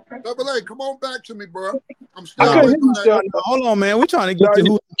 Double A, come on back to me, bro. I'm I still couldn't waiting on hear you, that. Hold on, man. We're trying to get to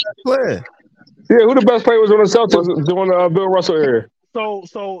who's the best player. Yeah, who the best player was on the Celtics during the Bill Russell era?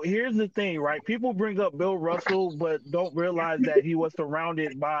 So here's the thing, right? People bring up Bill Russell, but don't realize that he was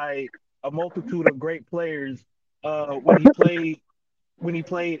surrounded by a multitude of great players when he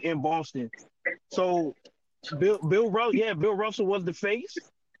played in Boston. So Bill Russell was the face,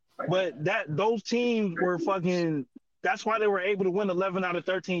 but those teams were fucking. That's why they were able to win 11 out of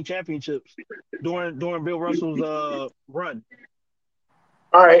 13 championships during Bill Russell's run.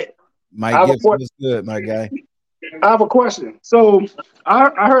 All right. Mike Gibson was good, my guy. I have a question. So I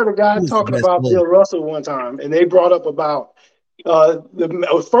heard a guy Who's the talking best about player? Bill Russell one time, and they brought up about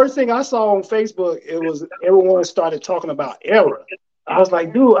the first thing I saw on Facebook. It was everyone started talking about era. I was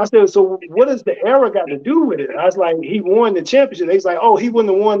like, dude, I said, so what does the era got to do with it? I was like, he won the championship. He's like, oh, he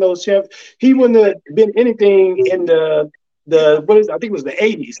wouldn't have won those championships. He wouldn't have been anything in the what is it? I think it was the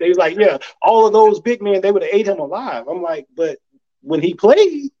 80s. They was like, yeah, all of those big men, they would have ate him alive. I'm like, but when he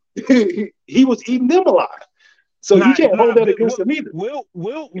played, he was eating them alive. So you can't hold that against him either.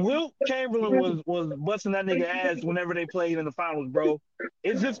 Wilt Chamberlain was busting that nigga ass whenever they played in the finals, bro.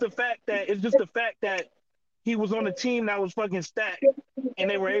 It's just the fact that he was on a team that was fucking stacked and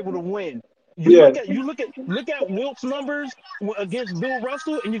they were able to win. Look at Wilt's numbers against Bill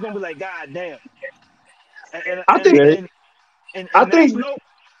Russell, and you're gonna be like, God damn. That's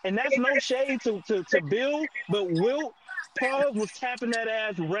no shade to Bill, but Wilt was tapping that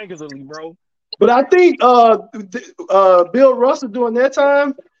ass regularly, bro. But I think Bill Russell during that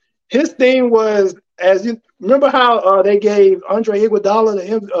time, his thing was, as you remember how they gave Andre Iguodala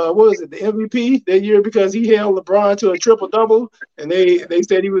the MVP that year because he held LeBron to a triple double, and they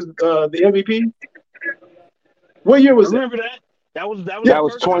said he was the MVP. What year was that? Remember that? That was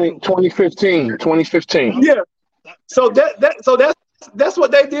 2015. 2015. Yeah. So that's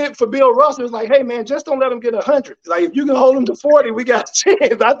what they did for Bill Russell. It's like, hey man, just don't let him get 100. Like if you can hold him to 40, we got a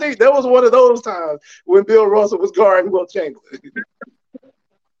chance. I think that was one of those times when Bill Russell was guarding Wilt Chamberlain.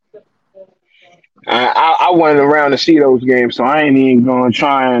 I wasn't around to see those games, so I ain't even gonna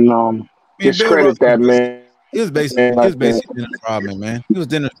try and discredit that man. He was basically Dennis Rodman, man. He was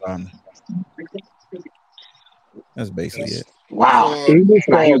Dennis Rodman. That's basically it. Wow. He was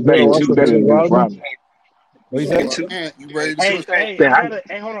better than Dennis Rodman. What you say? You ready to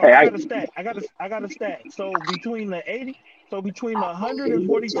hold on. I got a stat. So between the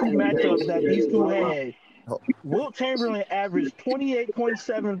 142 matchups that these two had, Wilt Chamberlain averaged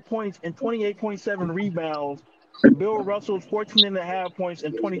 28.7 points and 28.7 rebounds. Bill Russell's 14.5 points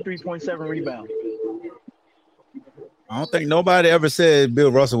and 23.7 rebounds. I don't think nobody ever said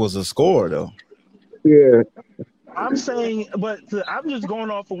Bill Russell was a scorer, though. Yeah. I'm saying, but I'm just going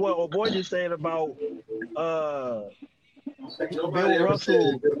off of what old boy just said about Bill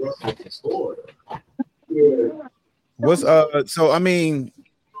Russell. What's so I mean,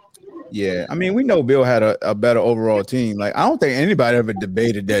 yeah, I mean we know Bill had a better overall team. Like I don't think anybody ever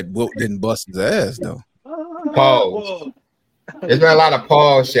debated that Wilt didn't bust his ass though. Pause. There's been a lot of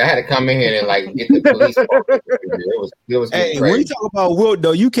pause shit. I had to come in here and like get the police. It was Hey, crazy. when you talk about Wilt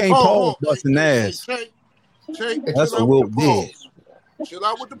though, you can't pause busting ass. That's what Wilt did. Chill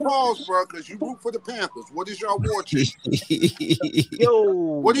out with the pause, bro, because you root for the Panthers. What is your war chant? Yo,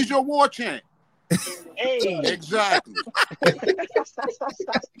 what is your war chant? Hey, exactly.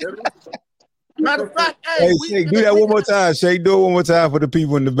 Matter of fact, hey, Shake, do that one more time. Shake, do it one more time for the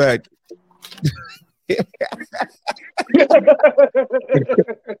people in the back.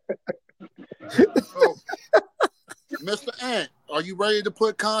 Mr. Ant, are you ready to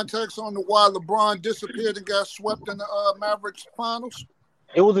put context on why LeBron disappeared and got swept in the Mavericks finals?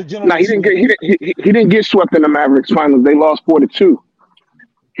 It was a Nah, gentleman's he sweep. didn't get swept in the Mavericks finals. They lost 4-2,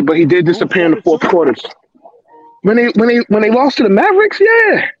 but he did Who, disappear in the 4-2? fourth quarters. When they lost to the Mavericks,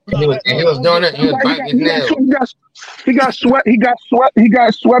 yeah. He was doing it. He was biting his nails. He got swept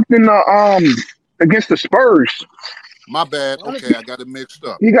in the against the Spurs. My bad. Okay, I got it mixed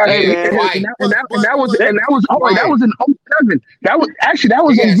up. He got Yeah, and twice. that was in Twice. 07. That was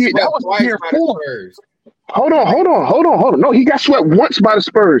He in got year swept twice year by the 4. Spurs. Hold on. No, he got swept once by the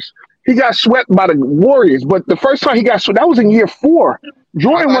Spurs. He got swept by the Warriors, but the first time he got swept, that was in year 4.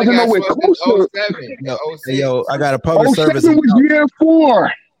 Jordan I thought wasn't he got nowhere swept close in to 07. Yo, I got a public service 07 was year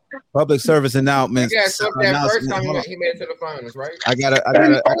 4. public service announcement. He got swept that first time he made it to the finals, right? I got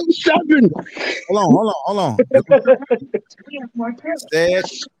And 07. hold on.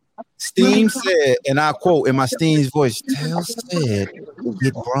 Steam said, and I quote in my Steam's voice, Tell said,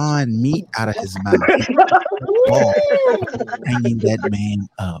 get Bron meat out of his mouth. Hanging that man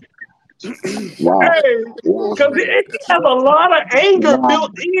up. Wow. Hey, because it has a lot of anger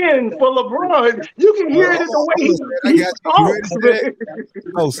built in for LeBron. You can hear it in the way he talks.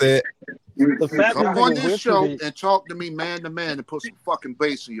 Oh, said. The fact Come that on they this show whispered it. and talk to me man to man and put some fucking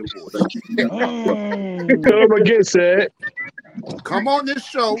bass in your voice. Come again, said. Come on this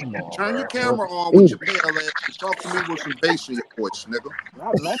show, turn your camera on with your pale ass and talk to me with some bass in your voice, nigga.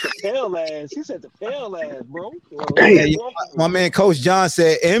 Not the pale ass. He said the pale ass, bro. Hey, my man Coach John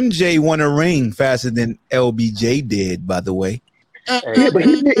said MJ won a ring faster than LBJ did, by the way. Yeah, but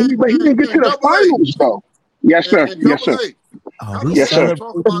he didn't get to the finals, though. Yes, sir. Yes, sir. We celebrate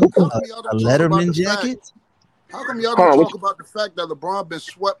a Letterman jacket? How come y'all don't talk about the fact that LeBron been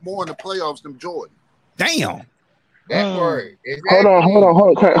swept more in the playoffs than Jordan? Damn. That word. Hold on.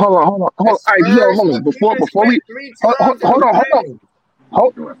 All right, hold on. Before we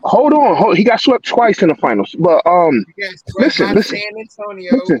hold on. He got swept twice in the finals, but listen. San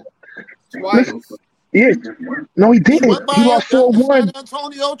Antonio twice. Yeah, no, he didn't. He lost 4-1. San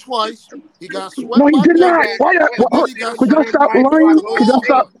Antonio twice. He got swept. No, he did not. Why? Could y'all stop lying?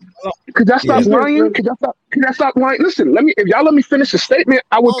 Could y'all stop lying? Could y'all stop lying? Listen, if y'all let me finish the statement,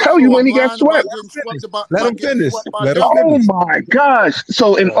 I will tell you when he got swept. Let him finish. Oh my gosh!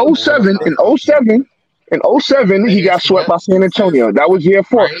 So in 07, he got swept by San Antonio. That was year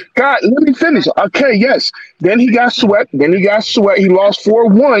 4. God, let me finish. Okay, yes. Then he got swept. He lost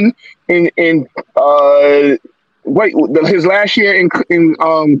 4-1 in his last year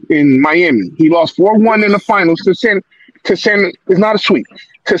in Miami. He lost 4-1 in the finals to San. It's not a sweep,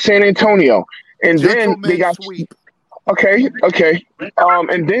 to San Antonio, and then they got sweep. Okay.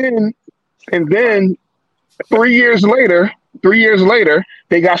 And then 3 years later,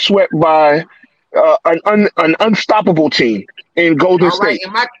 they got swept by an unstoppable team in Golden State.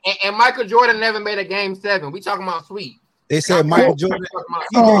 And Michael Jordan never made a game 7. We talking about sweep. They said Michael Jordan.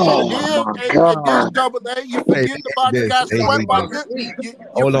 Oh my God! You forget about the guy swept by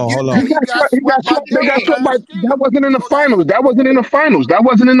Hold on. He got swept by. That wasn't in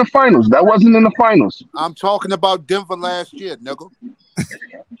the finals. I'm talking about Denver last year, nigga.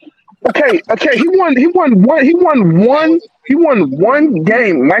 Okay. He won one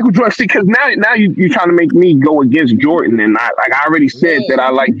game. Michael Jordan. See, because now you're trying to make me go against Jordan, and I already said that I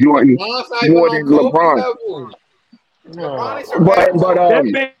like Jordan more than LeBron. But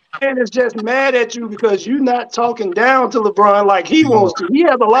that man is just mad at you because you're not talking down to LeBron like he wants to. He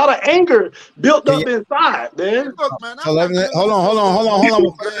has a lot of anger built up inside, man. Look, man, So hold on.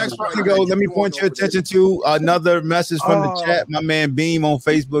 Before the next one go, let me point your attention to another message from the chat. My man Beam on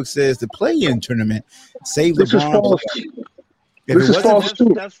Facebook says the play-in tournament saved LeBron. This is false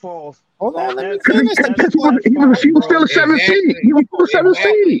too. That's false. Hold on, let me Because finish. he was still a 7 seed. He was still a 7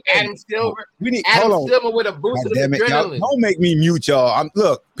 seed. Adam Silver. Hold on. Silver with a boost of Damn it, y'all, adrenaline. don't make me mute y'all.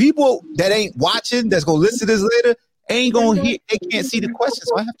 Look, people that ain't watching, that's gonna listen to this later, ain't gonna hear. They can't see the question,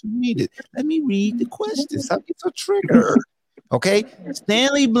 so I have to read it. Let me read the question. So it's a trigger. Okay,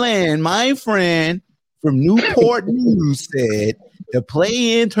 Stanley Bland, my friend from Newport News, said the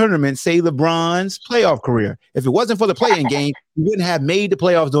play-in tournament saved LeBron's playoff career. If it wasn't for the play-in game, he wouldn't have made the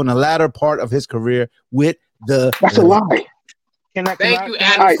playoffs during the latter part of his career with the. That's a lie. Thank you,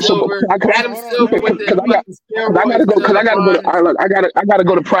 Adam Silver. Adam Silver with the I gotta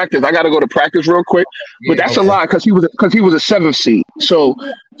go to practice. I gotta go to practice real quick. But that's a lie because he was a 7th seed. So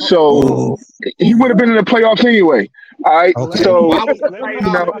he would have been in the playoffs anyway. All right. Okay. So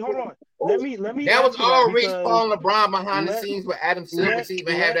Hold on. let me That was answer all that Rich because Paul and LeBron behind the let scenes with Adam Silver let to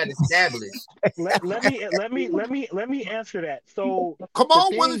even have that established. let me answer that. So Come the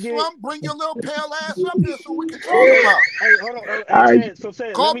on, Willie thing is, Slum, bring your little pale ass up here so we can talk about it. hey, hold on, All hey, right. said, so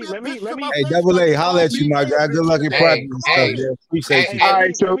said, Call me a bitch to my Hey, face Double like A, you holler call at you, me my a guy. Good bitch luck to in the Hey, practice face. and Come on stuff, hey, here. bro. Appreciate Hey, you. All let right.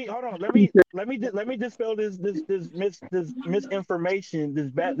 me So hold on. Let me dispel this misinformation,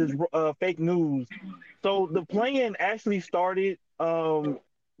 this fake news. So the plan actually started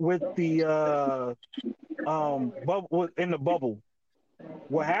with the bubble in the bubble.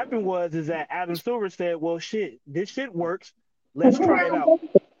 What happened is that Adam Silver said, "Well, shit, this shit works. Let's try it out."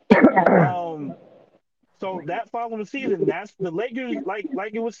 Um, so that following season, that's the Lakers. Like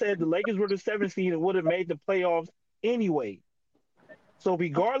it was said, the Lakers were the 7th seed and would have made the playoffs anyway. So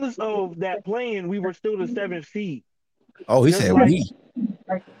regardless of that playing, we were still the 7th seed. Oh, he Just said like, we.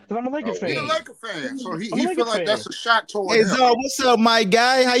 because I'm a Lakers oh, He a fan. we. Laker fan, so I'm a he feel Lakers like fan. that's a shot toward Hey, him. Zar, what's up, my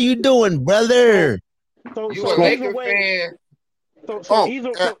guy? How you doing, So brother? so You a so either Laker way, fan? so Oh,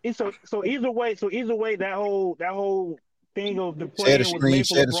 either way, that whole thing of the Share the playing was stream. made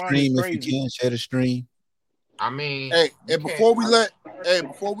for Share the LeBron is stream if you crazy. can. Share the stream. I mean, hey, you and can't.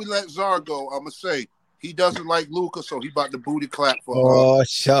 before we let Zar go, I'm gonna say he doesn't like Luka, so he about to booty clap for. Oh,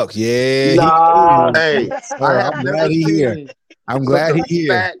 shucks. Yeah. nah. Hey, I Oh, have I'm never glad he here. seen I'm such glad a he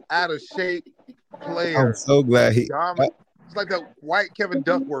here. fat, out of shape I'm player. so glad he. Dominant. It's like that white Kevin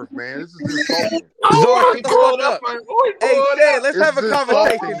Duckworth, man. This is insulting. Zor, Oh, shut he the pulled fuck up. up. He Hey, pulled Shay, up. let's This have is a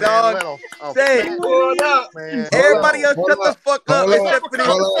conversation, insulting, man. dog. Let a Shay, He fat pulled up. man. Hold everybody up. else Hold shut the up. fuck up Hold Let's up. have except a for this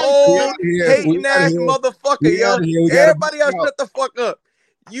Hold up. conversation, We old out man. of here. We hating out of ass here. motherfucker, We out yo. of here. We got to Everybody else out. shut the fuck up.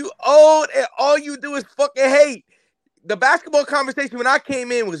 You old and all you do is fucking hate. The basketball conversation when I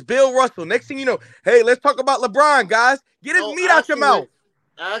came in was Bill Russell. Next thing you know, hey, let's talk about LeBron, guys. Get his No, meat out your mouth.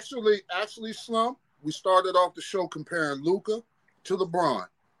 actually, Slum. We started off the show comparing Luka to LeBron,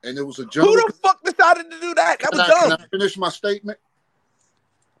 and it was a Who general. the fuck decided to do that? That was Can dumb. I finish my statement?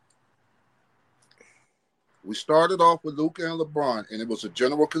 We started off with Luka and LeBron, and it was a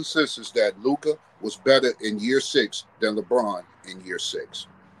general consensus that Luka was better in year 6 than LeBron in year 6.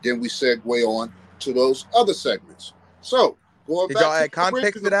 Then we segue on to those other segments. So going Did back y'all to add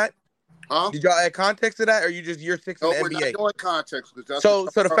context to that? huh? Did y'all add context to that, or you just year 6 in No, the we're not NBA? doing context because that's So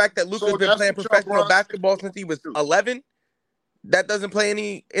what the fact that Luka's been that's playing what y'all professional brought basketball since he was 11, that doesn't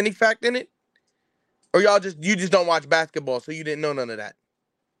play any fact in it? Or you just don't watch basketball, so you didn't know none of that?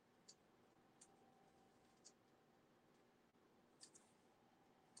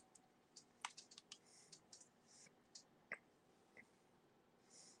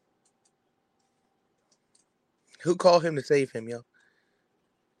 Who called him to save him, yo?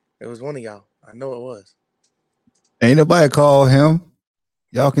 It was one of y'all. I know it was. Ain't nobody call him.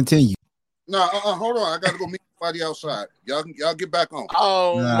 Y'all continue. No, hold on. I got to go meet somebody outside. Y'all get back on.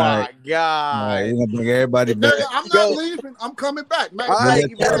 Oh All my right. God. We're gonna bring everybody back. I'm not Yo, leaving. I'm coming back. all right,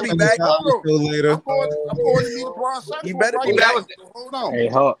 you better be back. Top of the show later. I'm going to meet LeBron You Sexual better right be Oh, now. that back. was Hold on. Hey,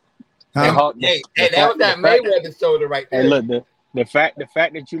 Hawk. Hey, Huh? Hawk. hey, that was that Mayweather shoulder right Hey, there. look, the fact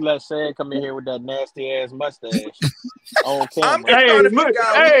that you let Sad come in here with that nasty ass mustache on I'm camera. just Hey, trying to look, figure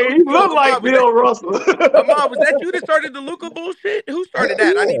out hey, he look like Ahmad, Bill Russell. Ahmad, was that you that started the Luka bullshit? Who started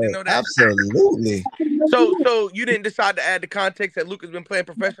that? I need to know that. Absolutely. So you didn't decide to add the context that Luka's been playing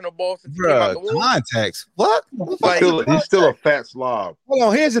professional ball since he came out Bruh, the womb? context. What? Like, He's still a fat slob. Hold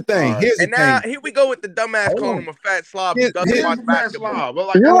on. Here's the thing. All right. Here's the and now thing. here we go with the dumbass calling him a fat slob who doesn't He is watch a fat basketball. slob, but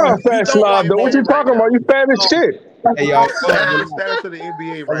like, You're a he's fat don't slob, watch though. What you NBA right talking about? now. You fat as shit. Hey, y'all. That's the status of the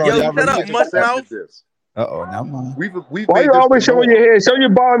NBA right Hold on, now. Yo, shut up, We've mush accepted mouth. this. Uh-oh, never mind. We've Why made you this always the showing norm. your head? Show your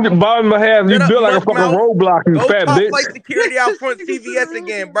bottom half. You Shut up, built like a mush fucking mouth. roadblock, you Go fat top bitch. flight security out front CVS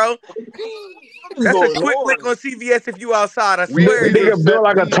again, bro. That's a quick lick on CVS if you outside. I We've swear it Nigga is. built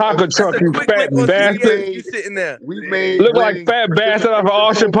like a taco That's truck, a you quick fat lick on bastard. CVS if you sitting there. We've made Look like winning fat bastard off of participation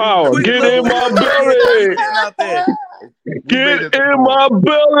Austin trophies Power. Quick Get lick in on my CVS if you belly. sitting out there. We made Get it the in norm. my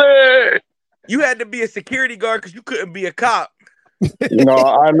belly. You had to be a security guard because you couldn't be a cop. No,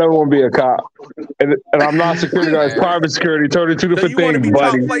 I never want to be a cop. And I'm not security guard. It's private security. Totally two So different you want to things, be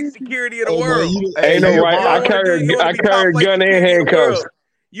buddy. top flight security of the Hey, man, world. Ain't no Hey, right. You I don't want to do. You want to be top carry a flight gun and security of the handcuffs. world.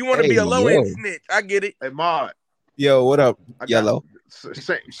 You want to be a low end snitch. I get it. Hey, Mod. Yo, what up, Yellow?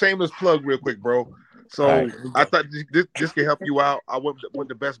 Shameless plug real quick, bro. So right. I thought this could help you out. I went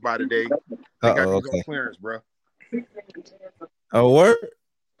to Best Buy today. They got these on clearance, bro. Oh, word?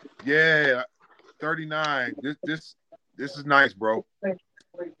 Yeah, 39. This is nice, bro.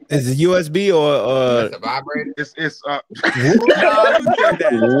 Is it USB or It's a vibrator. It's Nah, who said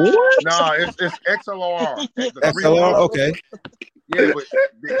that? nah, it's XLR. XLR? Okay. Yeah, but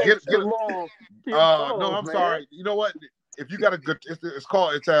get no, I'm sorry. You know what? if you got a good, it's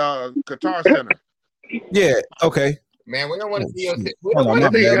called Guitar Center. Yeah. Okay. Man, we don't want to see yourself. Hold on, my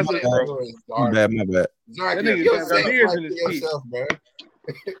bad. My bad. Zark, That nigga yourself, got beers in his like teeth. yourself, bro.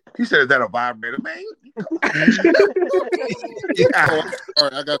 He said, "Is that a vibrator, man?" All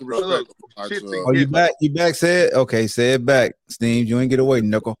right, I got the respect. Oh, you back? You back? Say it. Okay, say it back, Steve. You ain't get away,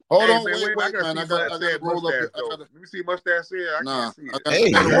 Nickel. Hold Hey, on, man, wait, man. I got to roll up. Let me see mustache here. I Nah, can't I see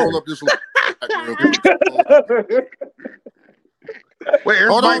it. got to roll up this. Wait,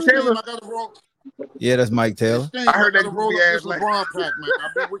 Hold Mike on, Steve. Taylor. I got to roll. Yeah, that's Mike Taylor. Steve, I heard got that to roll goofy up ass this like. LeBron pack, man.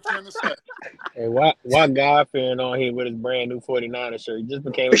 I'll be with you in a second. Hey, why God fan on here with his brand new 49er shirt? He just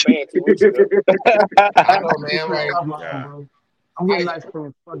became a fan 2 weeks ago. I know, man. Like, I'm getting nice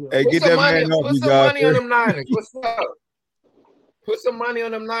cream. Hey, put get some that money, man off put you, some God. money on them Niners. What's up? Put some money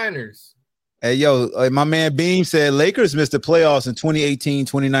on them Niners. Hey, yo, my man Beam said Lakers missed the playoffs in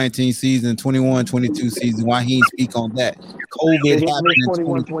 2018-2019 season, 21-22 season. Why he ain't speak on that? COVID happened in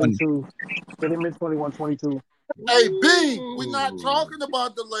 2020. They didn't miss 21-22. Hey, B, we're not talking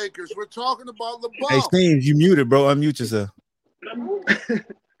about the Lakers. We're talking about LeBron. Hey, Steve, you muted, bro. Unmute yourself.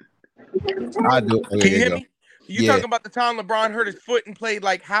 I do. Oh, Can you hear me? You Yeah. talking about the time LeBron hurt his foot and played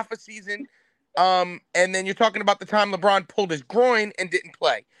like half a season, and then you're talking about the time LeBron pulled his groin and didn't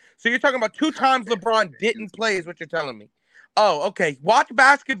play. So you're talking about 2 times LeBron didn't play, is what you're telling me. Oh, okay. Watch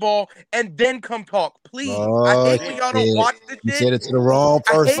basketball and then come talk, please. I hate when y'all don't watch the You shit. said it to the wrong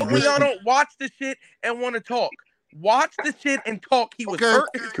person. I hate when y'all don't watch the shit and want to talk. Watch the shit and talk. He was hurt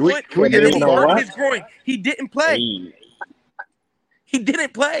his foot Can we and get then him he a hurt barber? his groin. He didn't play. He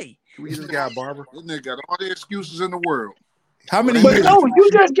didn't play. Can we get this guy a barber? This nigga got all the excuses in the world. How many But years? no,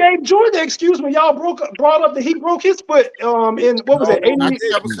 you just gave Jordan the excuse when y'all brought up that he broke his foot in what was it? 80?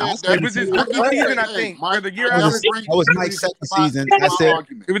 It was his rookie season, I think, or the year That after. was Mike's second season. I said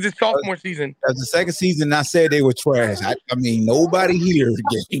It was his sophomore season. that was the second season. I said they were trash. I mean, nobody here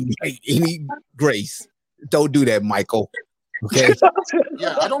gave me any grace. Don't do that, Michael. Okay.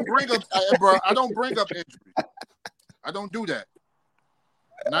 Yeah, I don't bring up, bro. I don't bring up injury. I don't do that.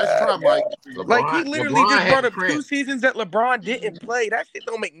 Nice try, Mike. Like he literally just brought up 2 seasons that LeBron didn't play. That shit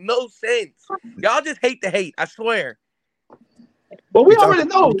don't make no sense. Y'all just hate to hate. I swear. But we already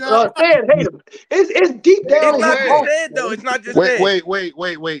know Stan hate him. It's deep down. It's not just said though. It's not just Wait, said. wait.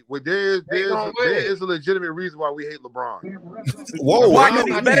 There is a legitimate reason why we hate LeBron. Whoa, why? Because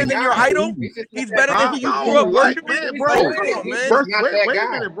he's better than your idol. He's better than who you grew up worshiping, bro. Like, come on, man. Wait a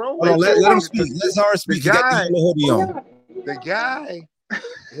minute, bro. Hold on, let him speak. Let Zara speak. The guy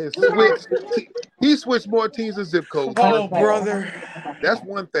has switched. He switched more teams than zip codes. Oh, brother. That's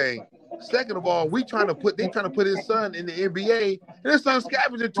one thing. Second of all, they trying to put his son in the NBA, and his son's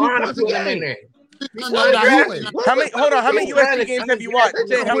scavenging 2 points a game. How many? Hold on. How many USC games have you watched?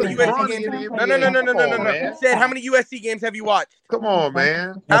 Said how many USC games? No. Said how many USC games have you watched? Come on,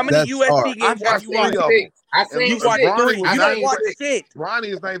 man. How many USC games have you watched? You watched 3. You don't watch shit. Ronnie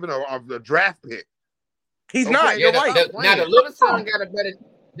is not even a draft pick. He's not. You're right. Now the little son got a better.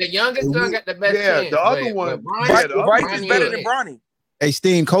 The youngest son got the best. Yeah, chance, the other one. Bryce is better than Bronny. Hey,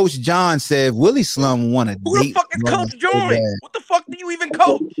 Steen, Coach John said Willie Slum won a date. Who the fuck is Coach John? What the fuck do you even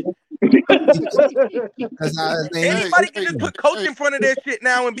coach? That's not his name. Anybody can just put coach in front of their shit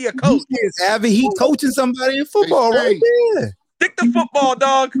now and be a coach. He coaching somebody in football right there. Stick to football,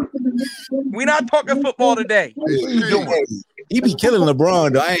 dog. We're not talking football today. He be killing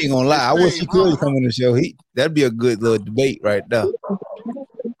LeBron, though. I ain't gonna lie. I wish he could come on the show. That'd be a good little debate right there.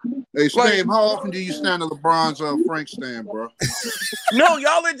 Hey, Steve, how often do you stand at LeBron's Frank stand, bro? No,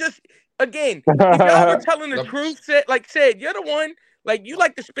 y'all are just, again, if y'all were telling the truth, said, you're the one, like, you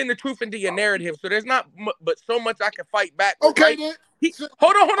like to spin the truth into your narrative, so there's not but so much I can fight back. Okay, right? then.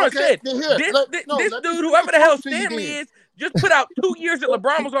 Hold on, Okay, Sid. This dude, whoever the hell Stanley is, just put out 2 years that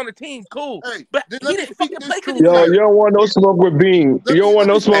LeBron was on the team. Cool. But he didn't fucking play. Yo, you don't want no smoke with Beam. You don't want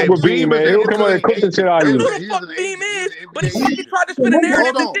no smoke with Beam, man. He'll come on and cook the shit out of you. Who the fuck Beam is, but he fucking tried to spin a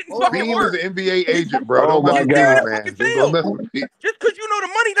narrative that didn't fucking work. Beam is an NBA agent, bro. Oh my God. Just because you know the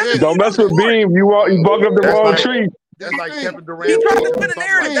money doesn't Don't mess with Beam. You barking up the wrong tree. That's like Kevin Durant. He tried to spin a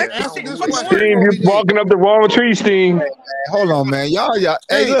narrative. That shit fucking work. Steam, you barking up the wrong tree, Steam. Hold on, man. Y'all.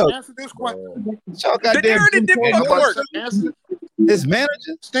 Hey, look. Answer this question. Y'all The narrative didn't fucking work. His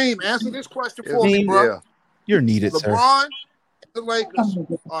manager? Steam, answer this question for me, bro. Yeah. You're needed, sir. LeBron and the Lakers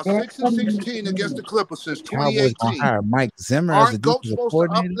are 6-16 against the Clippers since Cowboys 2018. gonna hire Mike Zimmer as a Aren't Goats defensive supposed to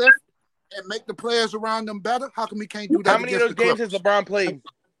coordinator? uplift and make the players around them better? How come we can't do that? How many of those games has LeBron played?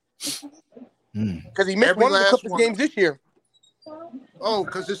 Because he missed one of the Clippers games this year. Oh,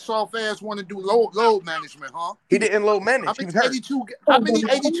 because his soft ass want to do load management, huh? He didn't load manage. He was hurt. How many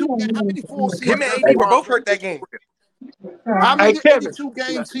 82? How many full seasons? Him and AD were both hurt that game. How Hey, many Kevin.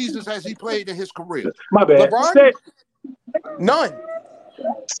 82-game seasons has he played in his career? My bad. LeBron? None.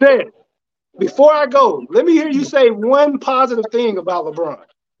 Stan, before I go, let me hear you say one positive thing about LeBron.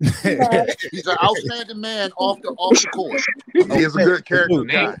 He's an outstanding man off the court. He is a good character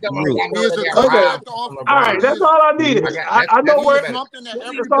guy. He is a good Okay. character off the All court. right, that's all I needed. I know where. Something that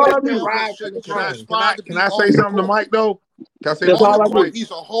every That's all I black need. man should aspire to be. Can I say something to Mike though? Can I say That's something all I to Mike? need.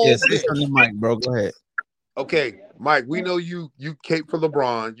 He's a whole Yes, bitch. on the mic, bro. Go ahead. Okay, Mike, we know you cape for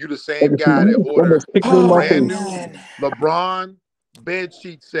LeBron. You the same guy that orders brand new LeBron bed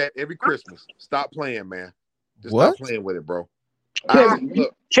sheet set every Christmas. Stop playing, man. Just What? stop playing with it, bro.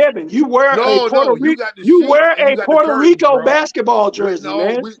 Kevin, you wear No, a Puerto no, you Rico. got the You sheets wear and you a got the Puerto curtains, Rico bro. basketball jersey,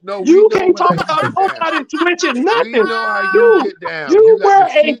 man. we You know can't talk how you about get down. nobody switching nothing. We know how you Dude, get down. you got wear the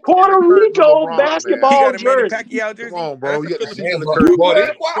a sheets and Puerto the curtains of Rico LeBron, man. He basketball got a Manny jersey. Pacquiao jersey. Come on, bro. You got the sheets and the What, curtains. Puerto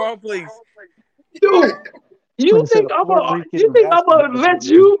Rico? Go on, please. Dude, you think I'm gonna let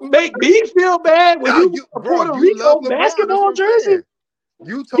you make me feel bad when No, you wear a bro, Puerto you love Rico LeBron. That's basketball what I'm jersey? saying.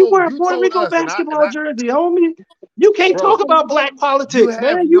 You wear a Puerto told Rico us, and basketball jersey, homie. You can't bro, talk about black politics,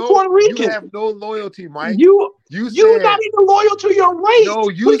 man. You you Puerto Rican. have no loyalty, Mike. You said not even loyal to your race. no.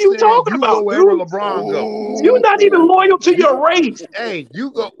 You what are you said talking you about, go wherever dude? LeBron go. You're not even loyal to your race. Hey,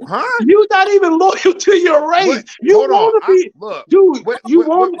 you go, huh? You're not even loyal to your race. What? You Hold on. want to be, Look, dude. You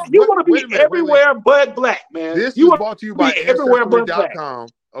want to wait a be minute, everywhere but black, man. This you is want brought to you to by be everywhere but black. Ancestry.com.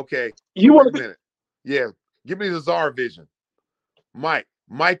 Okay. So You wait want a minute. Yeah. Give me the Czar vision.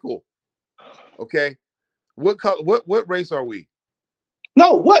 Michael. Okay. What color? What race are we?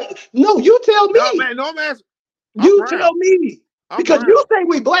 No, what? No, you tell me. No, man. No, man. You tell me. Because you say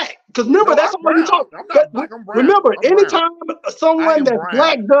we black. Because remember, that's all you talk. I'm not black. I'm brown. Remember, I'm anytime someone that's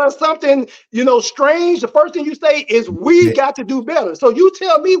black does something, strange, the first thing you say is we got to do better. So you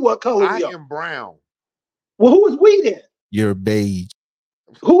tell me what color we are. I am brown. Well, who is we then? You're beige.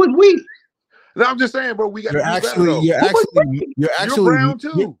 Who is we? No, I'm just saying, bro. We got You're to do actually, better. you're actually brown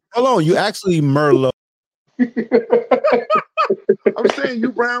too. Hold on, you actually Merlot. I'm saying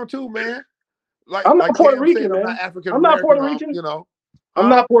you brown too, man. I'm not Puerto Rican, man. I'm not African I'm not American. Puerto Rican. I'm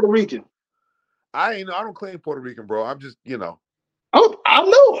not Puerto Rican. I don't claim Puerto Rican, bro. I'm just, I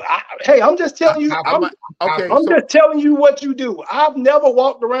know. Hey, I'm just telling you. I'm just telling you what you do. I've never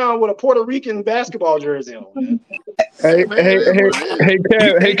walked around with a Puerto Rican basketball jersey on. Hey,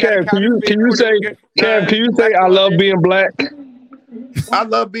 Kev, can you say I love being black? I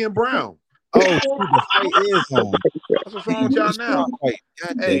love being brown. Oh, the fight is on. That's what's wrong with y'all now.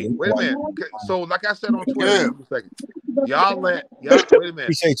 Hey, wait a minute. So, like I said on Twitter, wait a second. Y'all wait a minute.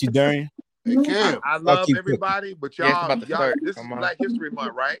 Appreciate you, Darian. Hey, Cam. I love everybody, but y'all, this is Black History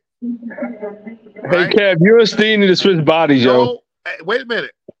Month, right? Hey, Kev, you and Steve need to switch bodies, yo. Hey, wait a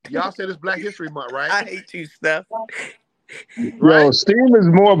minute. Y'all said it's Black History Month, right? I hate you, Steph. Yo, Steve is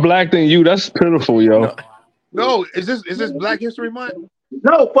more black than you. That's pitiful, yo. No, is this Black History Month?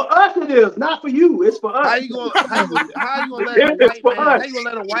 No, for us it is, not for you. It's for us. How you gonna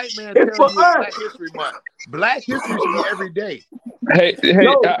let a white man tell you it's Black History Month? Black history should be every day. Hey,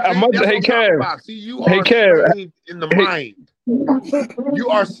 Kev. See, you are slave in the mind. You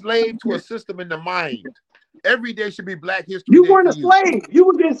are slave to a system in the mind. Every day should be Black History You Day. weren't a slave. You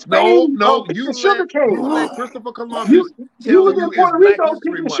was in Spain. No, you let Christopher Columbus you was tell in Puerto it's Black Rico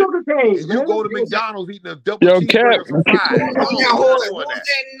History picking Month. sugar canes, And man. you go to McDonald's eating a double Kev. cheeseburger for fries. On that horse. Who's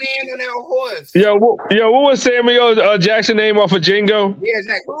that man on that horse? Yo, what was Samuel Jackson name off of Django? Yeah, it's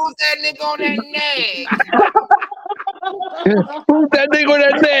like, who's that nigga on that neck? Who's that nigga on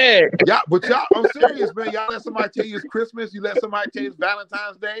that neck? Yeah, but y'all, I'm serious, man. Y'all let somebody tell you it's Christmas. You let somebody tell you it's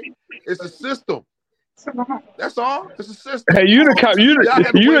Valentine's Day. It's a system. That's all. It's a system. Hey, you gotta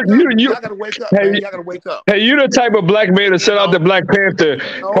wake up. Man. Y'all gotta wake up. Hey, you the type of black man to set out the Black Panther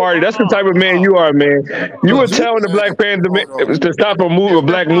party. That's the type of man you are, man. You were telling the Black Panther to stop a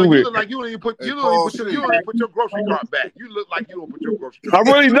black movie. You look like you don't even put your grocery cart back. You look like you don't put your grocery cart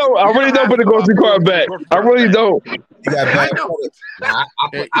I really don't. I really don't put the grocery cart back. I really don't. I know.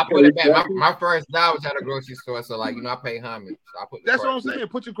 I put it back. My first job was at a grocery store, so I pay homage. So that's what I'm saying.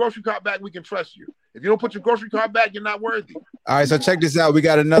 Put your grocery cart back. We can trust you. If you don't put your grocery cart back, you're not worthy. All right, so check this out. We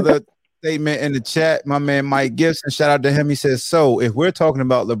got another statement in the chat. My man Mike Gibson, shout out to him. He says, so if we're talking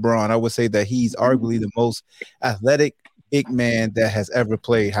about LeBron, I would say that he's arguably the most athletic big man that has ever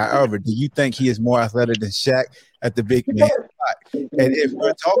played. However, do you think he is more athletic than Shaq at the big man spot? And if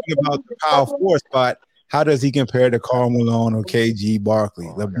we're talking about the power forward spot, how does he compare to Karl Malone or KG Barkley?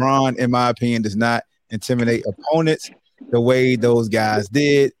 LeBron, in my opinion, does not intimidate opponents the way those guys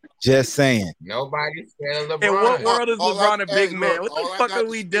did. Just saying. Nobody's scared of In what LeBron. world is LeBron a big man? What the fuck are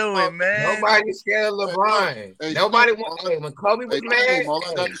we doing, man? Nobody's scared of LeBron. Nobody wants. When Kobe was mad, all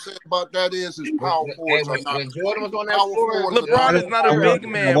I got to say about that is power forwards are not. when Jordan was on that Power floor, forwards LeBron is not a big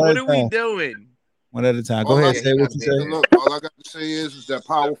man. What are we doing? One at a time. Go ahead, say what you say. Look, all I got to say is that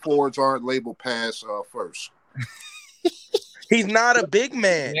power forwards aren't labeled pass first. He's not a big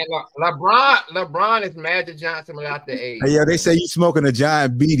man. LeBron is Magic Johnson without the age. Hey, yo, they say you smoking a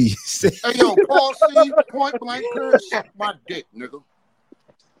giant beanie. Hey, yo, Paul C, point blank period, suck my dick, nigga.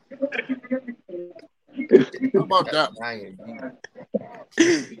 How about that?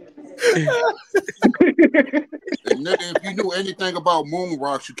 And nigga, if you knew anything about moon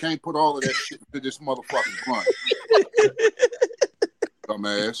rocks, you can't put all of that shit into this motherfucking blunt.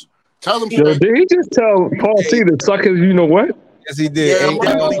 Dumbass. Tell him. Yo, did he just tell Paul C to suck his you know what? Yes, he did. Yeah, Hey,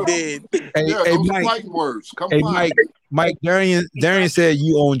 definitely did. Hey, those Mike, fighting words. Come on. Mike, Darian said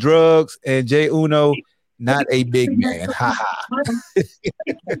you own drugs, and Jay Uno, not a big man. Ha ha.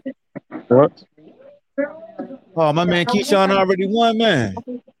 What? Oh, my man Keyshawn already won, man.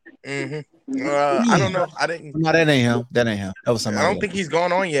 Mm-hmm. I don't know. I didn't. No, that ain't him. That was somebody. I don't think he's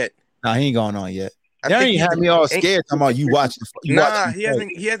gone on yet. No, he ain't going on yet. I Darian think had me all scared talking about you watching. He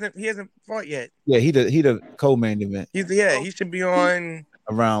hasn't fought yet. Yeah, he the co-main event. He should be on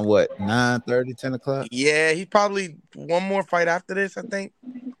around what 9:30, 10 o'clock. Yeah, he's probably one more fight after this, I think.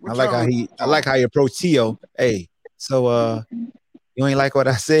 I like how he approached Tio. Hey, so you ain't like what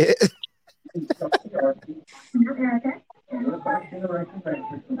I said?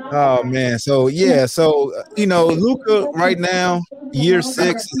 Oh man, so Luka right now, year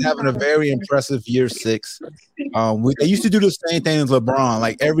 6, is having a very impressive year 6. They used to do the same thing as LeBron.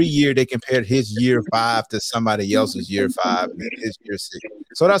 Like every year, they compared his year 5 to somebody else's year 5 and his year 6.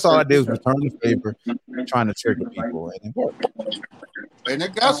 So that's all I did was return the favor, trying to trigger people, and it worked. And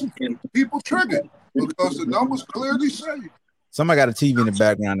it got some people triggered because the numbers clearly say. Somebody got a TV in the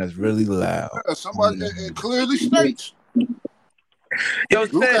background that's really loud. Yeah, somebody it clearly states. Yo,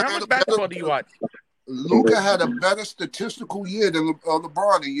 Stan, how much basketball do you watch? Luka had a better statistical year than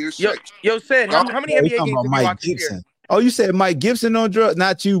LeBron in year 6. Yo, Stan, how many NBA games did you watch this year? Oh, you said Mike Gibson on drugs?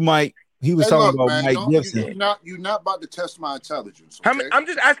 Not you, Mike. He was talking about man, Mike Gibson. You're not about to test my intelligence. Okay? I'm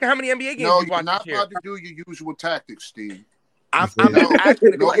just asking how many NBA games you watched this year. No, you're not about to do your usual tactics, Steve. I'm just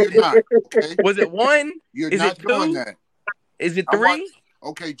asking. No, you're not. Okay? Was it 1? You're Is not it 2? doing that. Is it 3?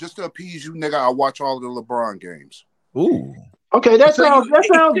 Okay, just to appease you, nigga, I watch all of the LeBron games. Ooh. Okay, that sounds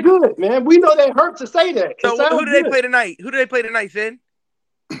good, man. We know that hurt to say that. So who do they play tonight? Who do they play tonight, Sid?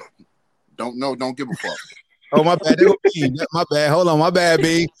 Don't know. Don't give a fuck. Oh, my bad. My bad. Hold on. My bad,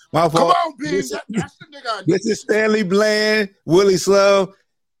 B. My fault. Come on, B. That's the nigga I This is Stanley Bland, Willie Slow.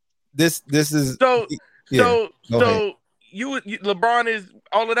 This is so ahead. you LeBron is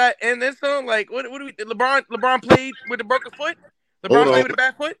all of that and then some. Like what do we? LeBron played with a broken foot. LeBron played with a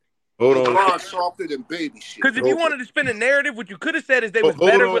bad foot. Hold on. LeBron softer than baby shit. Because if you wanted to spin a narrative, what you could have said is they was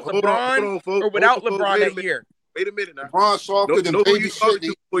better with LeBron or without LeBron that year. Wait a minute now. LeBron softer than baby shit.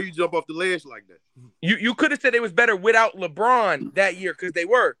 Before you jump off the ledge like that. You could have said they was better without LeBron that year because they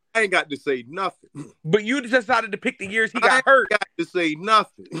were. I ain't got to say nothing. But you decided to pick the years he got hurt. I ain't got to say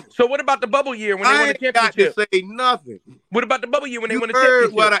nothing. So what about the bubble year when they won the championship? I ain't got to say nothing. What about the bubble year when they won the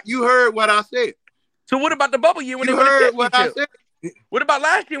championship? You heard what I said. So what about the bubble year when they won the championship? What I said. What about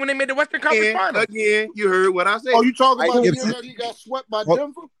last year when they made the Western Conference Finals? Again, you heard what I said. Oh, you talking about the year that he got swept by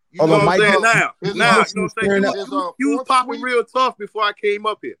Denver? You know what I'm saying? Now, you know what I'm saying? You was popping real tough before I came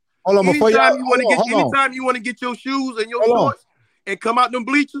up here. Hold on, anytime you want to get your shoes and your shorts and come out them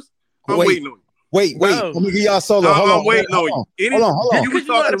bleachers, I'm waiting on you. Wait. Let me get y'all solo. I'm waiting on you. Hold on. You was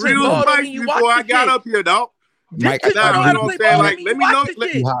talking real spicy before I got up here, dog. Mike, you know what I'm saying? Like, let me know.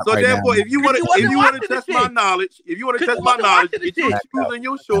 So therefore, if you want to test my knowledge, get your shoes and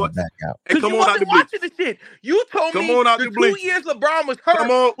your shorts and come on out the bleachers. You told me the 2 years LeBron was hurt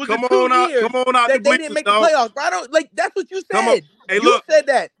was the 2 years that they didn't make the playoffs. But I don't like that's what you said. Hey, look, you said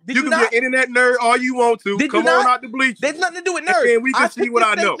that. You can be an internet nerd all you want to. Come on out the bleachers. There's nothing to do with nerds. And we can see what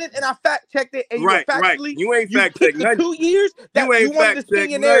I know. And I fact checked it. And right. You ain't fact checked nothing. 2 years that you wanted to spin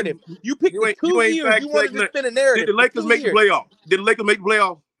your narrative. You picked the 2 years you wanted to spin a narrative. Did the Lakers make the playoffs? Did the Lakers make the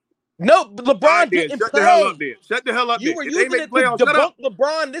playoffs? No, LeBron didn't play. Shut the hell up then. Shut the hell up. You were using it to debunk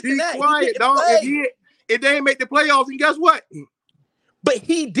LeBron. This and that. Be quiet, dog. If they ain't make the playoffs, and guess what? But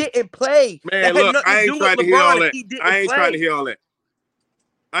he didn't play. Man, look, I ain't trying to hear all that. I ain't trying to hear all that.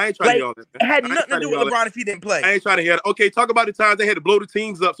 It had nothing to do with LeBron if he didn't play. I ain't trying to hear that. Okay, talk about the times they had to blow the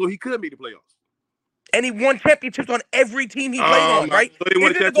teams up so he could make the playoffs. And he won championships on every team he played on, right? So they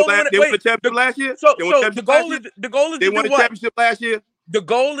won the championship last year? So the goal is to they won the championship last year? The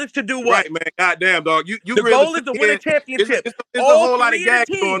goal is to do what? Right, man. Goddamn, dog. You the really goal is to win a championship. It's a All whole lot of three of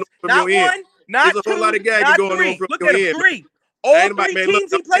the gagging going on teams, from not your end. one, not There's a whole two, lot of gagging not going on three. from Look your at him, end. three. All Anybody, three man,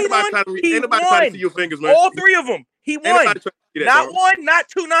 teams look, he played anybody on, trying to, he anybody trying to won. see your fingers, man. All three of them, he won. Anybody trying to see that, Not dog. one, not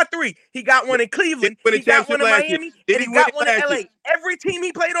two, not three. He got one in Cleveland. Win a He got one championship in last year. Miami, Did and he he win got it one in last LA. year? Every team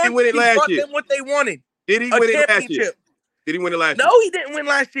he played Did he on, win it he last brought year? them what they wanted. Did he A win it last year? championship. Did he win it last year? No, he didn't win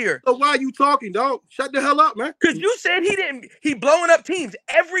last year. So why are you talking, dog? Shut the hell up, man. Because you said he didn't. He blowing up teams.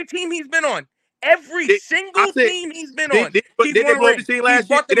 Every team he's been on. Every single team he's been on. Did they blow up the team last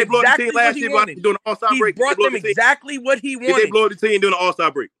year? Did they blow up the team last year while doing the All-Star break? He brought them exactly what he wanted. Did they blow up the team during the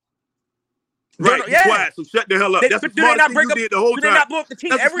All-Star break? Right, yeah. quiet, so shut the hell up. That's the smartest thing you did the whole time. Do they not blow up the team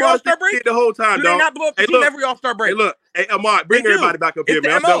That's every the smartest All-Star thing you break? did the whole time, Do dog. they not blow up the team every All-Star break? Hey, look. Hey, Ahmad, bring everybody back up here,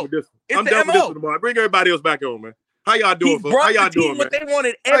 man. I'm done with this. I'm done with this one, Ahmad. Bring everybody else back on, man. How y'all doing, folks? How y'all doing, man? What they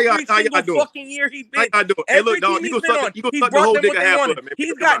wanted every single fucking year he's been. How y'all doing? Hey, look, dog, you gonna suck the whole nigga half up, man.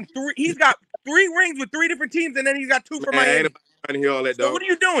 He's got three rings with three different teams, and then he's got two for Miami. Ain't nobody trying to hear all that, dog. So what are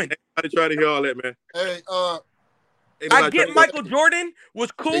you doing? Ain't nobody trying to hear all that, man. Hey, I get Michael Jordan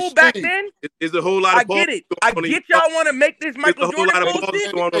was cool back then. It's a whole lot of I get it. I get y'all want to make this Michael Jordan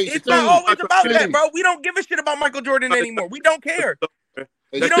bullshit. It's not always about that, bro. We don't give a shit about Michael Jordan anymore. We don't care.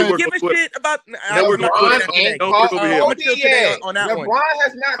 You don't give a shit about. LeBron ain't caught Kobe yet. On that one. LeBron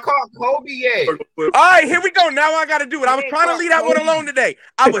has not caught Kobe yet. All right, here we go. Now I got to do it. I was trying to leave that one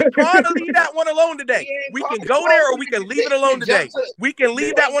alone today. We can go there or we can leave it alone today. We can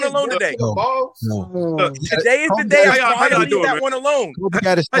leave that one alone today. Today is the day I'm trying to leave that one alone.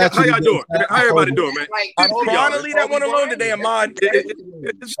 How y'all doing? How everybody doing, man? I'm trying to leave that one alone today, Ahmad.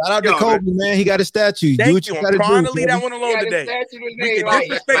 Shout out to Kobe, man. He got a statue. Do what you I'm gotta trying do, to leave that Kobe. one alone today. We can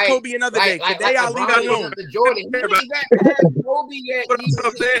disrespect Kobe another day. Today I'll leave it alone.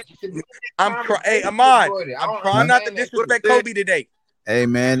 Hey, Ahmad, I'm trying not to disrespect Kobe today. Hey,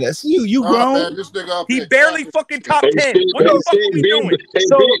 man, that's you. You grown. He barely fucking top 10. What the fuck are we doing? B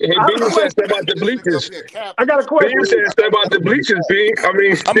said step out the bleachers. I got a question. B said step out the bleachers, B. I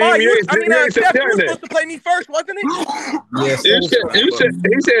mean, Ahmad, Steph, you were that. supposed to play me first, wasn't it? Yes. He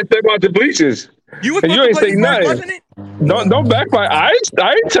said step out the bleachers. You were and you ain't say nothing. wasn't it? Don't backfire. I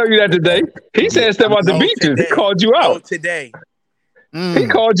ain't tell you that today. He said step out the bleachers. He called you out. Today. He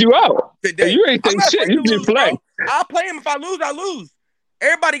called you out. Today. And you ain't say shit. You just play. I'll play him. If I lose, I lose.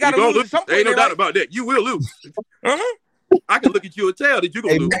 Everybody got to lose at some point. Ain't no doubt about that. You will lose. I can look at you and tell that you're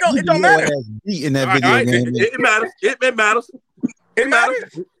going to lose. It don't matter. In that video game. It matters. It matters. It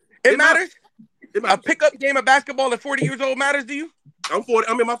matters. It matters. A pickup game of basketball at 40 years old matters to you? I'm 40.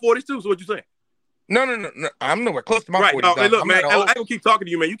 I'm in my 40s too. So what you saying? No. I'm nowhere close to my 40s. No, hey, look, man. I don't keep talking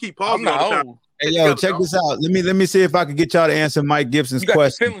to you, man. You keep pausing all the time. Hey, yo, check this out. Let me see if I can get y'all to answer Mike Gibson's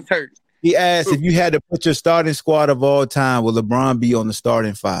question. Feelings hurt. He asked if you had to put your starting squad of all time, will LeBron be on the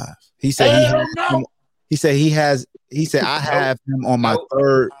starting five? He said he said I have him on my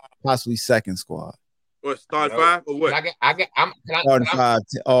third, possibly second squad. What, starting five or what? Starting five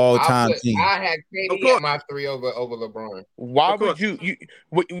all time team. I had KD at my three over LeBron. Why would you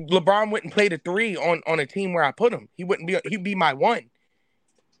LeBron wouldn't play the three on a team where I put him. He'd be my one.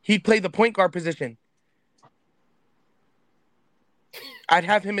 He'd play the point guard position. I'd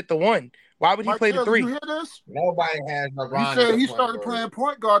have him at the one. Why would he play the three? You hear this? Nobody has LeBron. He said he started playing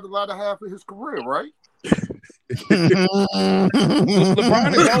point guard the latter half of his career, right?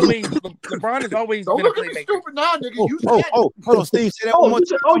 LeBron has always Don't been a look at me playmaker. stupid now, nigga. Hold on, Steve. Say that one more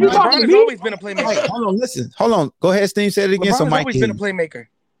time. you LeBron talking to has me? always been a playmaker. Wait, hold on, listen. Hold on. Go ahead, Steve. Say it again. LeBron So has Mike always been a playmaker.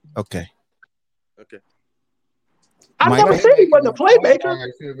 Okay. I never said he wasn't a playmaker.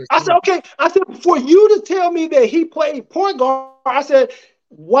 I said, okay. I said, for you to tell me that he played point guard, I said,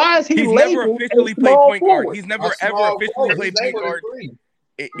 why is he He's never labeled officially a played small point guard. forward? He's never ever officially played point guard.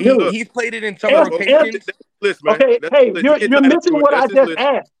 He's played it in some Yes, rotations. Okay, hey, you're missing what I just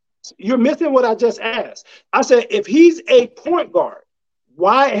asked. You're missing what I just asked. I said, if he's a point guard,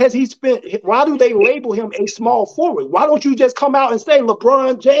 why do they label him a small forward? Why don't you just come out and say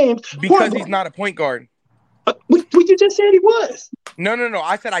LeBron James? Because he's not a point guard. What you just said he was. No.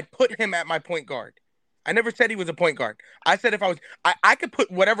 I said I put him at my point guard. I never said he was a point guard. I said if I could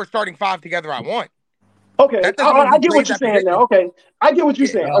put whatever starting five together I want. Okay, I get what you're saying now. Okay, I get what you're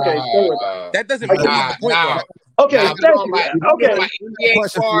saying. Okay, that doesn't mean he's a point guard. Okay, thank you. Okay,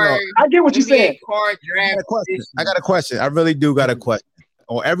 I get what you're saying. I got a question. I really do got a question.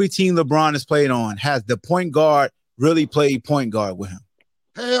 On every team LeBron has played on, has the point guard really played point guard with him?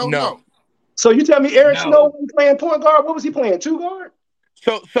 Hell no. So you tell me Eric Snow was playing point guard? What was he playing? Two guard?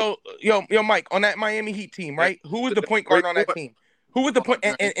 So yo, Mike, on that Miami Heat team, right? Who was the point guard on that team? Who was the point?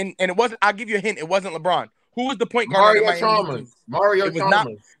 And it wasn't. I'll give you a hint. It wasn't LeBron. Who was the point guard on the Mario Miami Heat Chalmers. team? Mario It was not.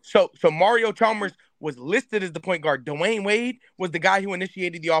 Chalmers. So Mario Chalmers was listed as the point guard. Dwayne Wade was the guy who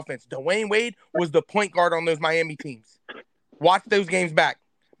initiated the offense. Dwayne Wade was the point guard on those Miami teams. Watch those games back.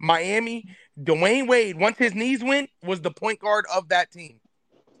 Miami, Dwayne Wade, once his knees went, was the point guard of that team.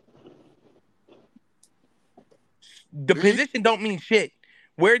 The position don't mean shit.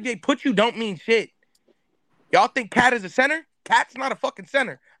 Where they put you don't mean shit. Y'all think Cat is a center? Cat's not a fucking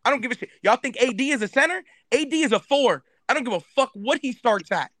center. I don't give a shit. Y'all think AD is a center? AD is a 4. I don't give a fuck what he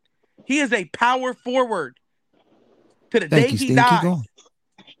starts at. He is a power forward. To the day he dies. Keep going.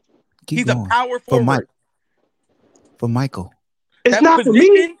 He's a power forward. For Michael. It's that not position,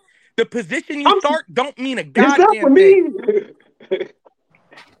 for me. The position you start don't mean a goddamn It's not for thing. me.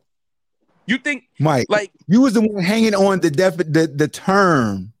 You think, Mike, like, you was the one hanging on the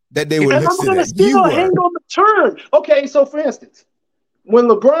term that they were And I'm listed gonna at. still You hang were. on the term. Okay, so for instance, when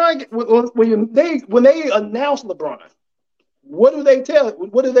LeBron, when they announce LeBron, what do they tell?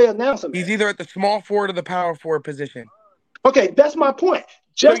 What do they announce him? He's either at the small forward or the power forward position. Okay, that's my point.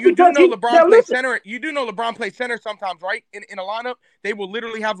 So Just you do because know LeBron plays listen, center. You do know LeBron plays center sometimes, right? In a lineup, they will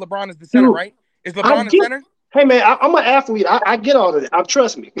literally have LeBron as the center, Dude, right? Is LeBron a center? Hey man, I'm an athlete. I get all of that.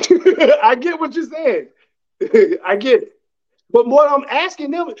 Trust me. I get what you're saying. I get it. But what I'm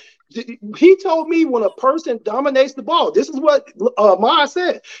asking them, he told me when a person dominates the ball, this is what Ma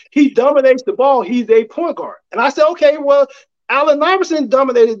said. He dominates the ball. He's a point guard. And I said, okay, well, Allen Iverson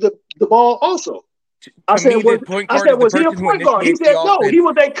dominated the ball also. I said, was he a point guard? He said, no, he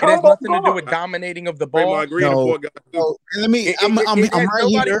was a It has combo nothing to do guard. with dominating of the ball. No. Let me. I'm right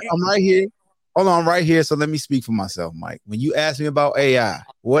here. I'm right here. Hold on, right here. So let me speak for myself, Mike. When you asked me about AI,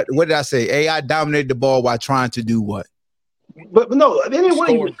 what did I say? AI dominated the ball while trying to do what? But no, that ain't what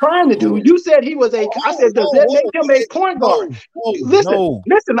he was trying to do. You said he was a. I said, does that make him a point guard?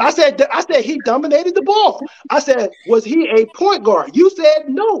 Listen. I said he dominated the ball. I said, was he a point guard? You said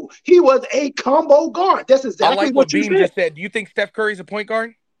no, he was a combo guard. That's exactly I like what Beam just said. Do you think Steph Curry's a point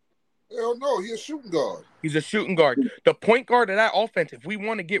guard? Hell no, he's a shooting guard. He's a shooting guard. The point guard of that offense, if we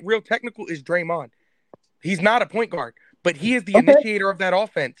want to get real technical, is Draymond. He's not a point guard, but he is the initiator of that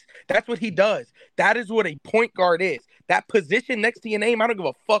offense. That's what he does. That is what a point guard is. That position next to your name, I don't give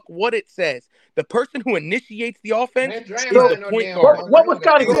a fuck what it says. The person who initiates the offense is the point guard. What was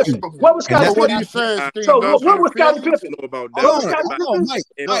Scottie Pippen? What was Scottie What Pippen? you saying, Steve? So what was Scottie Pippen? Hold on, Mike.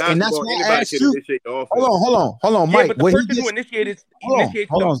 And that's why I asked you. Hold on, Mike. Yeah, but the person who initiates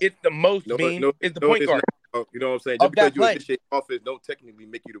it's the most Beam is the point guard. You know what I'm saying? Of Just because that you play. initiate offense, don't technically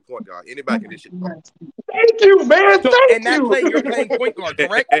make you the point guard. Anybody can initiate offense. Thank you, man. So Thank in that you. play, you're playing point guard,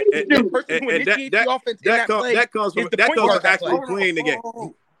 correct? The person who initiates the offense in that play that comes from is the point guard. actually playing the game.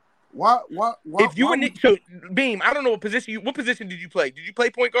 What? If you so Beam, I don't know what position did you play? Did you play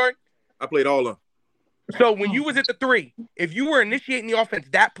point guard? I played all of them. So when you was at the 3, if you were initiating the offense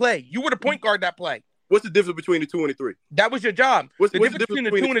that play, you were the point guard that play. What's the difference between the 2 and the 3? That was your job. What's the difference between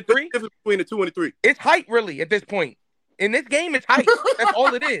the 2 and the 3? What's the difference between the 2 and the 3? It's height, really, at this point. In this game, it's height. That's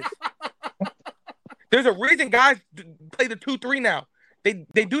all it is. There's a reason guys play the 2-3 now. They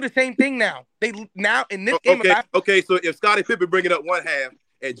do the same thing now. They now in this game. Okay. So if Scottie Pippen bringing up one half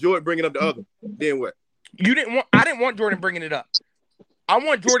and Jordan bringing up the other, then what? I didn't want Jordan bringing it up. I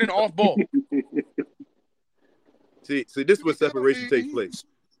want Jordan off ball. See, this is where separation takes place.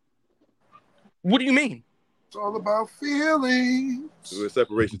 What do you mean? It's all about feelings. This is where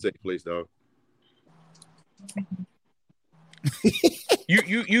separation takes place, dog.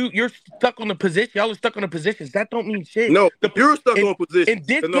 You're stuck on the position. Y'all are stuck on the positions. That don't mean shit. No, you're stuck on position. In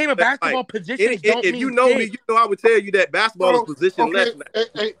this game of basketball, positions don't mean If you know shit. me, you know I would tell you that basketball is positionless.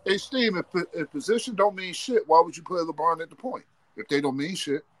 Hey, Steve, if position don't mean shit, why would you play LeBron at the point? If they don't mean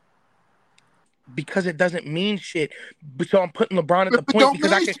shit. Because it doesn't mean shit. So I'm putting LeBron at the point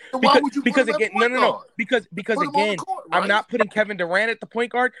because I can. Because again, no. Because again, I'm not putting Kevin Durant at the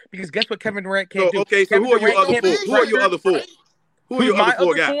point guard because guess what Kevin Durant can't do. Okay, so who are your other four? Who are your other four? Who are your other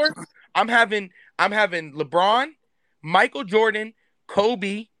four guys? I'm having LeBron, Michael Jordan,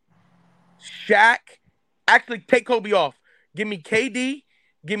 Kobe, Shaq. Actually, take Kobe off. Give me KD.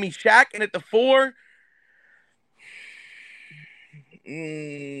 Give me Shaq, and at the 4.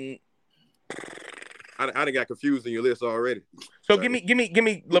 I done got confused in your list already. So give me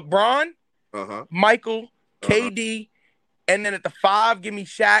LeBron, Michael, KD, and then at the 5, give me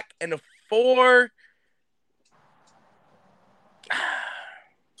Shaq, and the 4.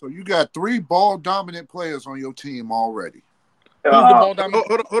 So you got 3 ball dominant players on your team already. Who's the ball dominant?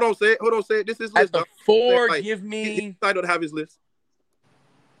 Hold on, say it. This is list. At the 4, give me. I don't have his list.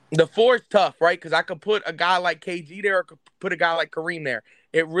 The 4 is tough, right? Because I could put a guy like KG there, or could put a guy like Kareem there.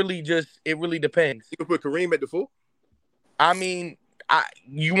 It really depends. You can put Kareem at the 4. I mean,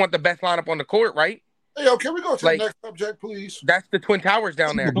 you want the best lineup on the court, right? Hey, yo, can we go to the next subject, please? That's the Twin Towers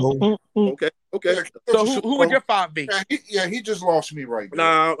down there. Okay. So who would your 5 be? He just lost me right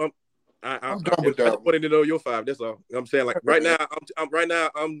now. Nah, I'm done with that. I just wanted to know your 5. That's all. I'm saying, like, right now,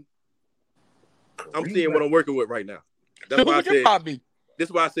 I'm seeing what I'm working with right now. That's So who why would I your said. 5 be? This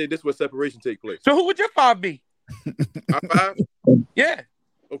is why I said this is where separation take place. So who would your 5 be? My 5? Yeah.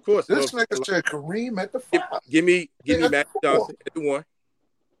 Of course. This nigga said Kareem at the 5. Give me Magic Johnson at the 1,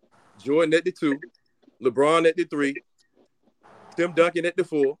 Jordan at the 2, LeBron at the 3, Tim Duncan at the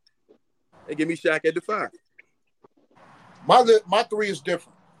 4, and give me Shaq at the 5. My 3 is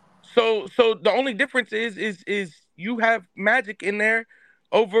different. So the only difference is you have Magic in there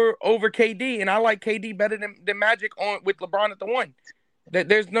over KD, and I like KD better than Magic with LeBron at the 1.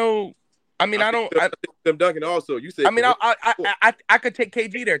 There's no. I mean, I don't. Tim Duncan also. You said. I mean, I could take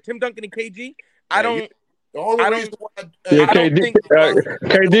KG there. Tim Duncan and KG. I don't. KD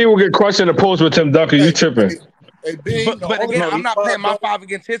will get crushed in the post with Tim Duncan. You tripping? But again, I'm not playing my 5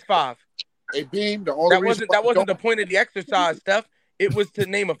 against his 5. Hey, Beam, that wasn't the point of the exercise stuff. It was to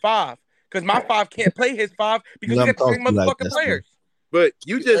name a 5 because my 5 can't play his 5 because we got the same motherfucking players. But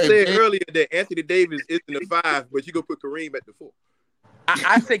you just said earlier that Anthony Davis isn't a 5, but you go put Kareem at the 4.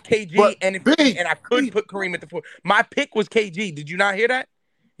 I said KG, and I couldn't put Kareem at the 4. My pick was KG. Did you not hear that?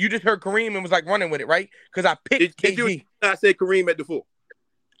 You just heard Kareem and was like running with it, right? Because I picked KG. Did you not say Kareem at the 4?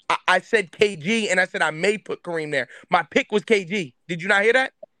 I said KG, and I said I may put Kareem there. My pick was KG. Did you not hear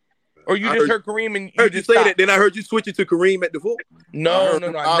that? Or you just heard Kareem and you just say stopped? that? Then I heard you switch it to Kareem at the 4. No. I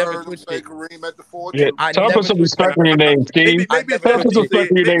never heard him switched say it. Kareem at the 4. Yeah, tell us some respect in your name, Steve. Tell us some respect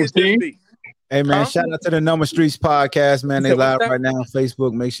in your name, Steve. Hey man, shout out to the Number Streets podcast, man. They live right now on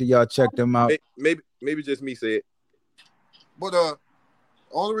Facebook. Make sure y'all check them out. Maybe just me say it. But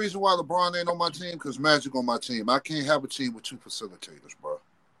only reason why LeBron ain't on my team because Magic on my team. I can't have a team with 2 facilitators, bro.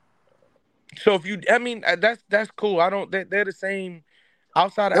 So that's cool. I don't. They're the same.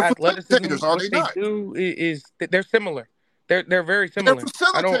 Outside of athleticism, what they do is they're similar. They're very similar.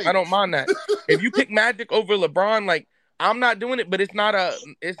 I don't mind that. If you pick Magic over LeBron, like I'm not doing it, but it's not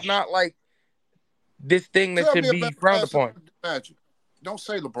like this thing that should be frowned upon. Magic. Don't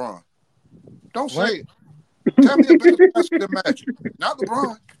say LeBron. Don't say it. Tell me a better passer than Magic. Not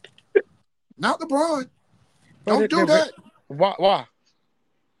LeBron. Not LeBron. Don't do that. Why?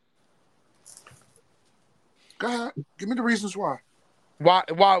 Go ahead. Give me the reasons why. Why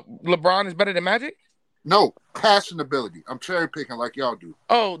LeBron is better than Magic? No, passing ability. I'm cherry picking like y'all do.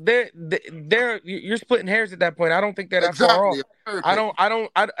 Oh, you're splitting hairs at that point. I don't think they're that far off. I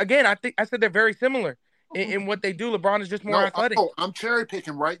think I said they're very similar in what they do. LeBron is just more athletic. I'm cherry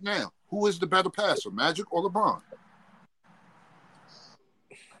picking right now. Who is the better passer, Magic or LeBron?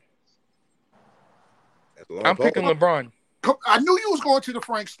 I'm picking LeBron. I knew you was going to the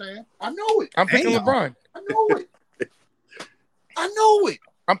Frank stand. I know it. I'm picking LeBron. I know it. I know it.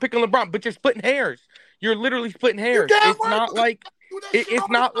 I'm picking LeBron, but you're splitting hairs. You're literally splitting hairs. It's not like it's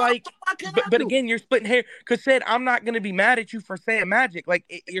not like. But again, you're splitting hairs. Because I'm not gonna be mad at you for saying Magic. Like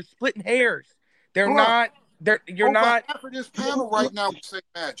you're splitting hairs. They're not. You're not. Half of this panel right now would say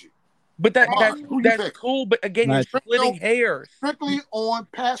Magic. But that's cool. But again, you're splitting hairs. Strictly on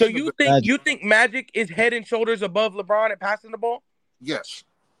passing. So you think Magic is head and shoulders above LeBron at passing the ball? Yes.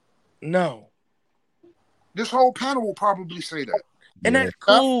 No. This whole panel will probably say that. And that's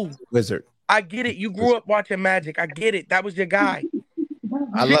cool. Wizard. I get it. You grew up watching Magic. I get it. That was your guy.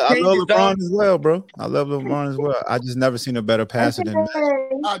 I love LeBron as well, bro. I love LeBron as well. I just never seen a better passer than Magic.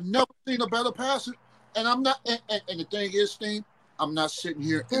 I've never seen a better passer. And I'm not. And the thing is, Steve, I'm not sitting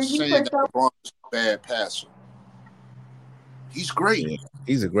here and saying that LeBron is a bad passer. He's great. Yeah,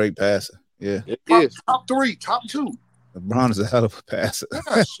 he's a great passer. Yeah. Top 3, top 2. LeBron is a hell of a passer.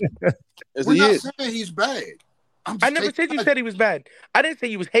 Yes. We're not saying he's bad. I never said you said he was bad. I didn't say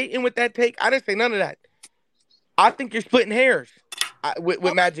you was hating with that take. I didn't say none of that. I think you're splitting hairs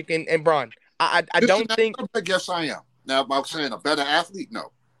with Magic and Bron. I don't think. I guess I am. Now, am I saying a better athlete?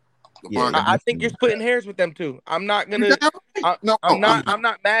 No. Yeah, I think you're splitting hairs with them too. I'm not gonna. I'm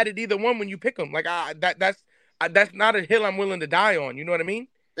not mad at either one when you pick them. Like that's not a hill I'm willing to die on. You know what I mean?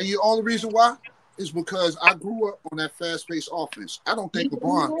 And the only reason why is because I grew up on that fast-paced offense. I don't think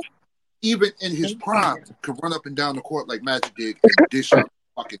LeBron, even in his prime, could run up and down the court like Magic did and dish out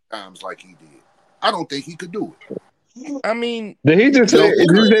fucking times like he did. I don't think he could do it. I mean, did he just say? Did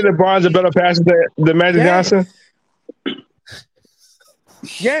you say LeBron's a better passer than Magic Johnson?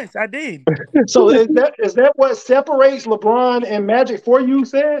 Yes, I did. So is that what separates LeBron and Magic for you?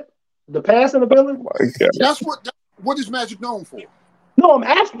 Said the passing ability. That's what is Magic known for. No, I'm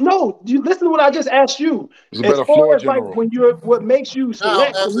asking. No, you listen to what I just asked you. He's a As better far floor as like general. when you're, what makes you Now,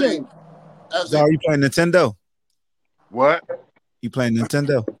 select the men. So are you playing Nintendo? What? You playing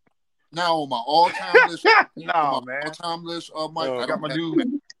Nintendo? Now on my all-time list, No, man. all-time list, Mike, I got don't my have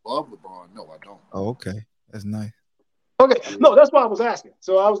dude. love LeBron. No, I don't. Oh, okay. That's nice. Okay, no, that's why I was asking.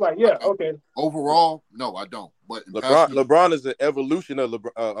 So I was like, yeah, okay. Overall, no, I don't. But in LeBron is an evolution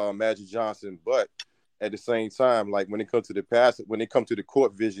of Magic Johnson, but at the same time, like when it comes to the pass, when it comes to the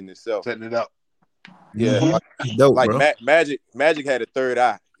court vision itself, setting it up. Yeah, dope, like bro. Magic had a third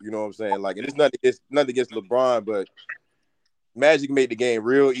eye. You know what I'm saying? Like, and it's nothing against LeBron, but Magic made the game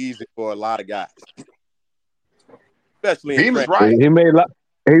real easy for a lot of guys, especially in Beam is transition. right. He made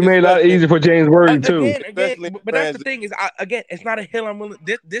it a lot easier for James Worthy too. Again, but that's the thing is, again, it's not a hill I'm willing.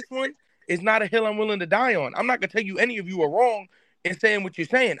 This one is not a hill I'm willing to die on. I'm not gonna tell you any of you are wrong in saying what you're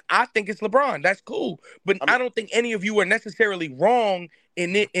saying. I think it's LeBron. That's cool, but I don't think any of you are necessarily wrong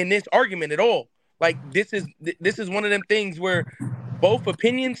in this argument at all. Like this is one of them things where both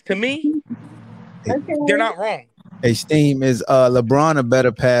opinions to me, they're not wrong. Hey, Steam, is LeBron a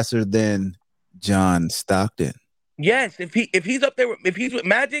better passer than John Stockton? Yes, if he's up there, if he's with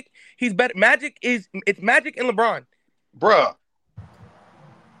Magic, he's better. It's Magic and LeBron, bruh.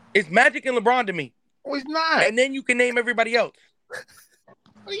 It's Magic and LeBron to me. Oh, he's not. And then you can name everybody else.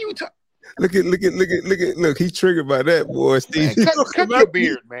 What are you talking? Look! He's triggered by that, boy. Steve, man, cut your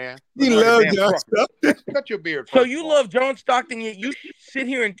beard, man. He loves John Stockton. Cut your beard. So you love John Stockton, yet you sit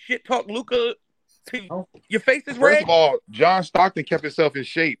here and shit talk Luka. Your face is red. First of all, John Stockton kept himself in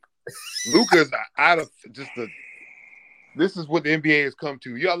shape. Luka's out of just the. This is what the NBA has come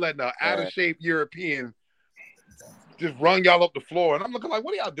to. Y'all letting an out of shape European just run y'all up the floor, and I'm looking like,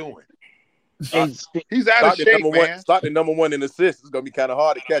 what are y'all doing? He's out of shape, man. Stockton '1 in assists. It's gonna be kind of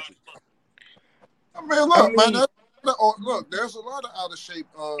hard to catch it. I mean, look, man. Look, there's a lot of out of shape.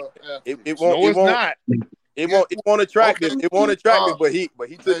 It won't attract it. It won't attract it. But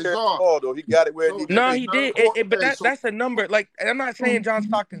he took care of the ball though. He got it where it needed. No, he did. But that's a number. Like, and I'm not saying John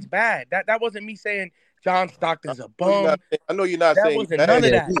Stockton's bad. That wasn't me saying John Stockton's a bum. I know you're not that saying wasn't none of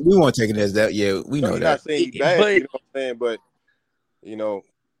that. We won't take it as that. Yeah, we know you're that. not saying he's bad. You know what I'm saying? But you know,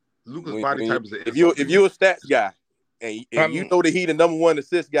 Luka's body type is if you're a stats guy and you know that he's the #1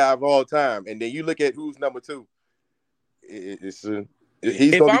 assist guy of all time, and then you look at who's number 2, he's gonna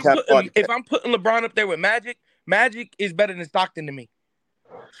be kind of hard. If I'm putting LeBron up there with Magic, Magic is better than Stockton to me.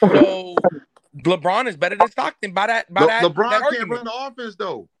 So LeBron is better than Stockton by that. LeBron that can't run the offense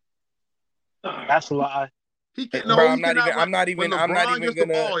though. That's a lie. He can't. No, I'm not even gonna get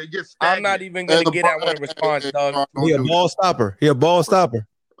that one response, dog. He a ball stopper.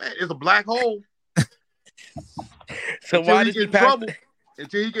 Man, it's a black hole. So why does he pass? Trouble?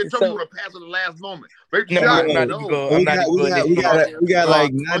 Until he get in trouble, you want to pass at the last moment. I'm not even going. We got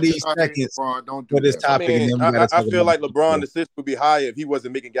like 90 seconds for this topic. I feel like LeBron's assist would be higher if he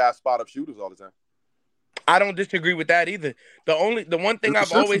wasn't making guys spot up shooters all the time. I don't disagree with that either. The one thing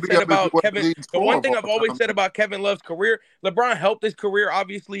I've always said about Kevin Love's career, LeBron helped his career,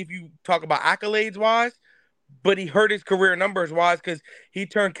 obviously, if you talk about accolades wise, but he hurt his career numbers wise because he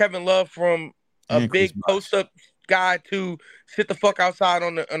turned Kevin Love from a big post up guy to sit the fuck outside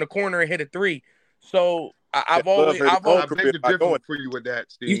on the corner and hit a 3. So I've always the difference for you with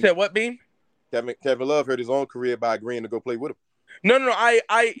that, Steve. You said what, Bean? Kevin Love hurt his own career by agreeing to go play with him. No,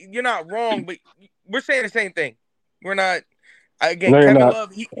 you're not wrong, but we're saying the same thing. We're not. Again, no, Kevin not.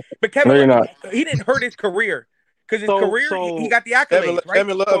 Love, he didn't hurt his career because his career, he got the accolades, right?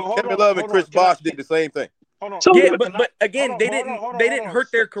 Kevin Love and Chris Bosh did the same thing. But again, they didn't hurt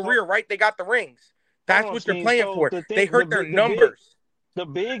their career, right? They got the rings. That's what you're playing for. They hurt their numbers. The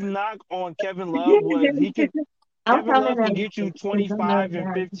big knock on Kevin Love was Kevin Love can get you 25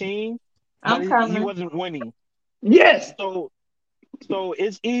 and 15, but he wasn't winning. Yes. So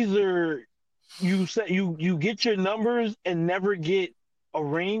it's either you get your numbers and never get a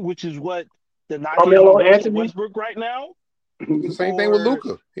ring, which is what the Nike Westbrook right now. The same thing with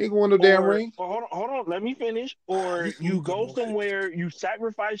Luka. He ain't going no damn ring. Hold on, let me finish. Or you go somewhere, you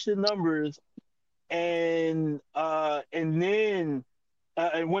sacrifice your numbers, and then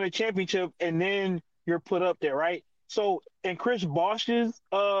win a championship, and then you're put up there, right? So in Chris Bosh's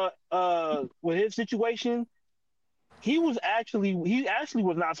with his situation, he actually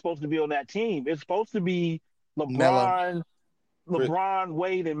was not supposed to be on that team. It's supposed to be LeBron,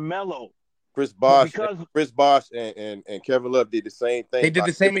 Wade, and Melo. Chris Bosh and Kevin Love did the same thing. They did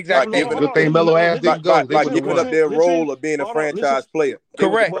the same exact thing. Good thing Melo ass didn't go. By giving up their role of being a franchise player.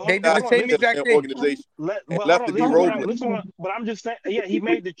 Correct. They did the same exact thing. Organization. Left to be role players. But I'm just saying, yeah, he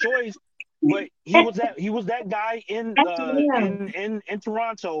made the choice But he was that guy in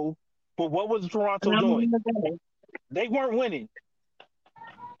Toronto. But what was Toronto doing? They weren't winning.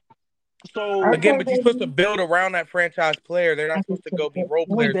 So again, but you're supposed to build around that franchise player. They're not supposed to go be role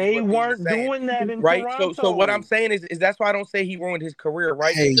players. They weren't doing that in right. Toronto. So what I'm saying is that's why I don't say he ruined his career,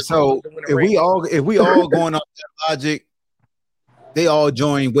 right? Hey, so if we all going off that logic, they all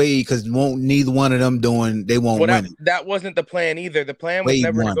join Wade because neither one of them they won't win. That wasn't the plan either. The plan was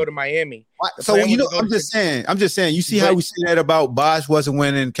never to go to Miami. So I'm just saying. You see how we say that about Bosh wasn't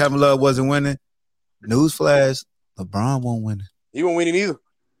winning, Kevin Love wasn't winning. Newsflash: LeBron won't win. He won't win it either.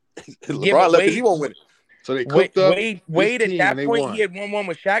 LeBron left because he won't win it. So they cooked up. Wade at that point he had 1-1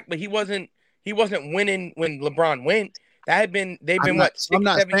 with Shaq, but he wasn't winning when LeBron went. They've been what? 6,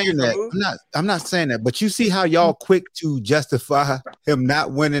 7 years removed? I'm not saying that, but you see how y'all quick to justify him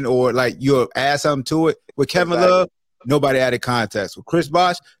not winning or like you'll add something to it. With Kevin Love, nobody added context. With Chris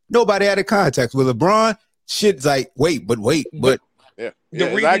Bosh, nobody added context. With LeBron, shit's like wait. The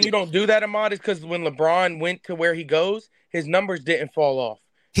reason you don't do that, Ahmad, is because when LeBron went to where he goes, his numbers didn't fall off.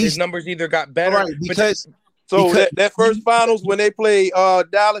 His numbers either got better. Right, because that first finals when they play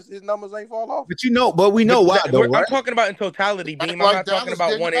Dallas, his numbers ain't fall off. But we know why though. Right? I'm talking about in totality, Beam. I'm not talking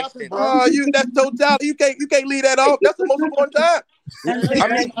about one instance. That's totality. You can't leave that off. That's the most important time. I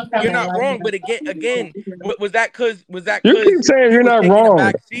mean, you're not wrong, but again, was that because you keep saying you're not wrong?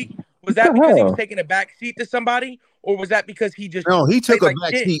 Was that because he was taking a back seat to somebody, or was that because he just he took a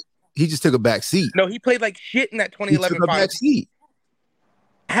back seat? He just took a back seat. No, he played like shit in that 2011 finals.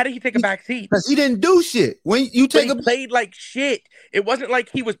 How did he take a back seat? Because he didn't do shit. When you played like shit. It wasn't like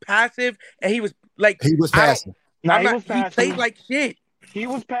he was passive and he was like he was passive. He played like shit. He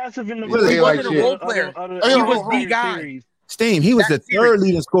was passive in the he wasn't a role player. He was the guy. Steam, he was the third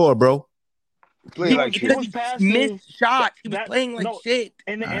leading scorer, bro. He missed shots. He was playing like shit.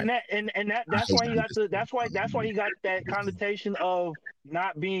 That's why he got that's why he got that connotation of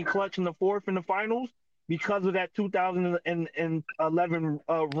not being clutch in the fourth in the finals. Because of that 2011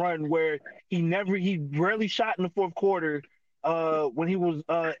 run where he rarely shot in the fourth quarter when he was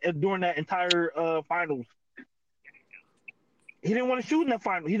during that entire finals. He didn't want to shoot in that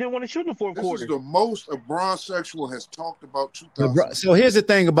final. He didn't want to shoot in the fourth quarter. This is the most LeBron sexual has talked about 2000. So here's the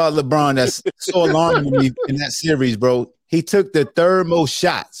thing about LeBron that's so alarming to me in that series, bro. He took the third most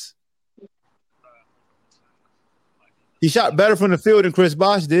shots. He shot better from the field than Chris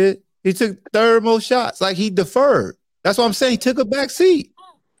Bosh did. He took third most shots. Like he deferred. That's what I'm saying. He took a back seat.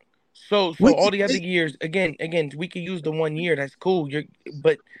 So all the other years, again, we could use the 1 year. That's cool.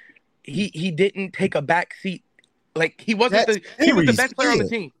 But he didn't take a back seat. Like he wasn't he was the best player on the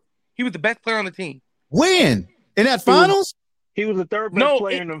team. He was the best player on the team. When? In that finals? He was the third best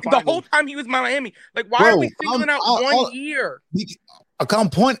player in the finals. The whole time he was Miami. Like, why are we singling out 1 year?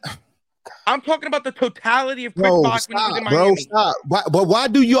 I'm talking about the totality of Chris Bosh when he was in Miami. Stop. But why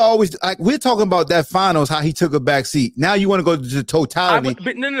do you always like? We're talking about that finals, how he took a back seat. Now you want to go to the totality.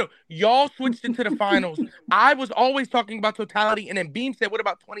 But no. Y'all switched into the finals. I was always talking about totality, and then Beam said, "What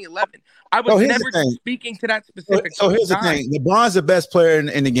about 2011?" I was never speaking to that specific. So here's the thing: LeBron's the best player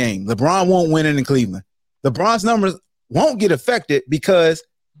in the game. LeBron won't win in Cleveland. LeBron's numbers won't get affected because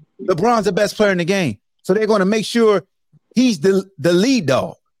LeBron's the best player in the game. So they're going to make sure he's the lead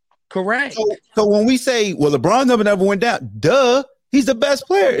dog. Correct. So when we say, well, LeBron's number never went down, he's the best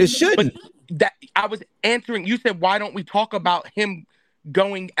player. It shouldn't. But that I was answering. You said, why don't we talk about him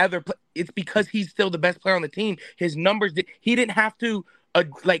going other? It's because he's still the best player on the team. His numbers, he didn't have to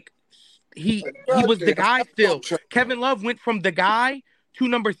he was the guy still. Kevin Love went from the guy to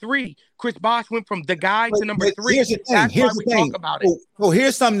number 3. Chris Bosh went from the guy to number 3. Here's the thing. That's why we talk about it. So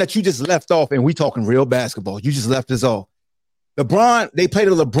here's something that you just left off, and we talking real basketball. You just left us off. LeBron, they play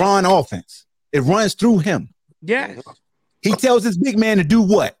the LeBron offense. It runs through him. Yes. He tells his big man to do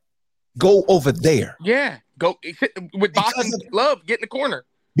what? Go over there. Yeah. Go with Bosh and Love, get in the corner.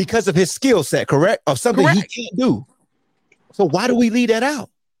 Because of his skill set, correct? Of something he can't do. So why do we leave that out?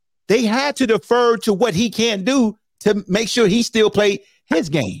 They had to defer to what he can't do to make sure he still played his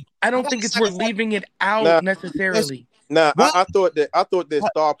game. I don't think it's worth leaving it out necessarily. I thought that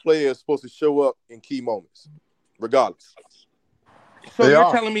star players supposed to show up in key moments, regardless. So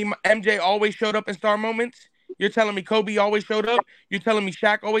you're telling me MJ always showed up in star moments? You're telling me Kobe always showed up? You're telling me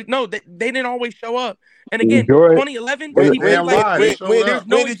Shaq always? No, they didn't always show up. And again, 2011, there's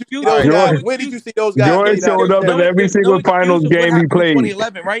no excuse. When did you see those guys? Jordan showed up in every single finals game he played.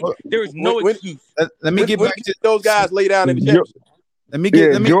 2011, right? There is no excuse. Let me get back to those guys lay down in the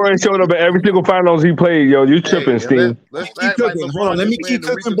championship. Jordan showed up at every single finals he played. Yo, you tripping, Steve? Let me keep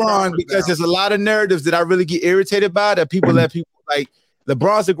cooking, Bron, because there's a lot of narratives that I really get irritated by that people let people like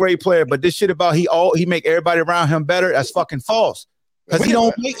LeBron's a great player, but this shit about he make everybody around him better, that's fucking false. Because he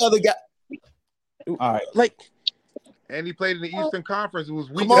don't make other guys. All right. Like, and he played in the Eastern Conference. It was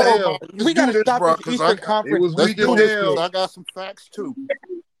weak Come as on, hell. we gotta stop bro, this Eastern Conference. It was Let's weak do as this, hell. 'cause I got some facts too.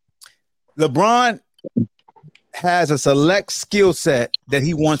 LeBron has a select skill set that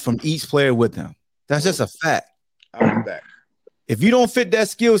he wants from each player with him. That's just a fact. I'll be back. If you don't fit that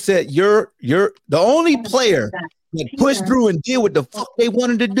skill set, you're the only player that pushed through and did what the fuck they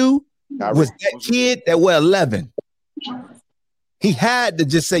wanted to do was that kid that was 11. He had to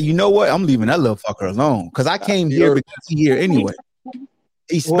just say, you know what? I'm leaving that little fucker alone because I came here because he's here anyway.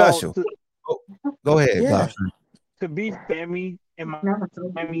 He's special. Go ahead, Godfrey. To be fair, in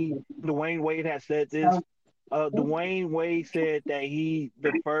Miami, Dwayne Wade has said this. Dwayne Wade said that he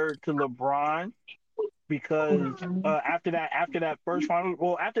deferred to LeBron because after that first final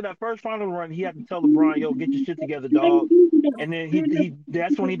run, he had to tell LeBron, "Yo, get your shit together, dog." And then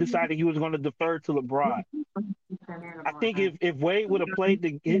that's when he decided he was going to defer to LeBron. I think if Wade would have played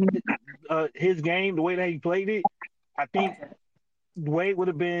his game the way that he played it, I think Wade would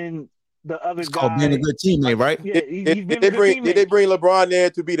have been the other guy. Called being a good teammate, right? Yeah, Did they bring LeBron there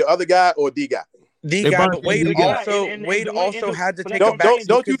to be the other guy or the guy? The guy, but Wade also had to take a back.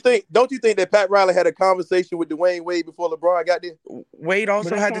 Don't you think that Pat Riley had a conversation with Dwayne Wade before LeBron got there? Wade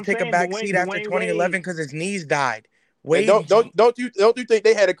also had to take a back seat after 2011 because his knees died. Wade, don't you think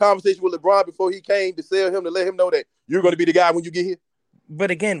they had a conversation with LeBron before he came to sell him to let him know that you're going to be the guy when you get here? But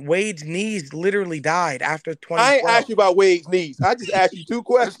again, Wade's knees literally died after 2012. I ain't asked you about Wade's knees. I just asked you two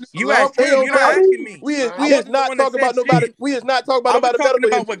questions. You asked him. You're not asking me. We is not talking about nobody. We is not talking about nobody medical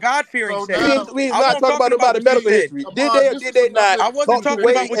history. What God-fearing said. We is not talking about nobody medical history. Did they or did they not? I wasn't talking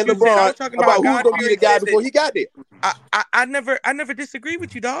about what you said. I was talking about who's going to be the guy before he got there. I never disagreed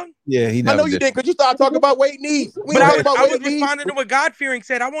with you, dog. Yeah, he never. I know you did because you started talking about Wade knees. But I was responding to what God-fearing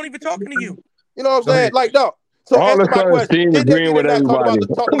said. I won't even talking to you. You know what I'm saying? Like, no. So all of a sudden, Steve agreeing with everybody.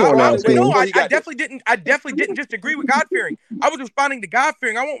 No, I definitely didn't. I definitely didn't just agree with God-fearing. I was responding to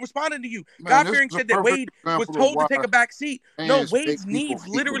God-fearing. I won't responding to you. God-fearing said that Wade was told to take a back seat. No, Wade's knees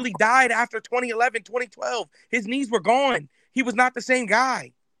literally died after 2011, 2012. His knees were gone. He was not the same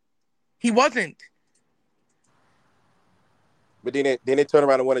guy. He wasn't. But then they turn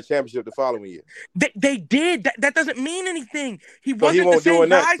around and win a championship the following year. They did. That doesn't mean anything. He wasn't the same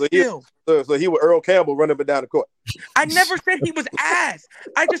guy still. So he was Earl Campbell running up and down the court. I never said he was ass.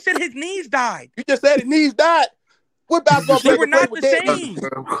 I just said his knees died. You just said his knees died. What basketball player were not the same.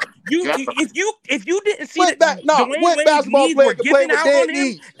 If you didn't see that Dwayne Wade's knees were giving out on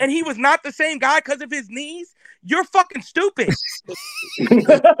him and he was not the same guy because of his knees, you're fucking stupid. So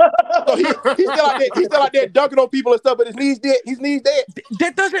he's still out there dunking on people and stuff, but his knees dead. His knees dead.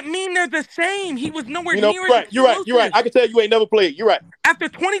 That doesn't mean they're the same. He was nowhere near. You're right. I can tell you ain't never played. You're right. After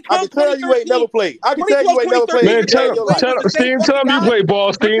 2012, I can tell you ain't never played. I can tell you ain't never played. Man, tell him you play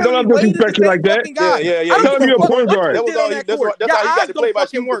ball, Steve. Don't disrespect you like that. Yeah. Tell him you're a point guard. That's how he got to play by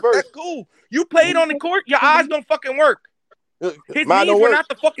shooting first. That's cool. You played on the court. Your eyes don't fucking work. His knees were not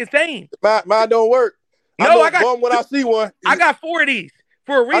the fucking same. Mine don't work. No, I got bum when I see one. I got 4 of these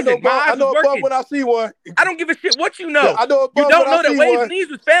for a reason. I know a bum when I see one. I don't give a shit what you know. Yeah, I know a bum you don't when know that Wade's knees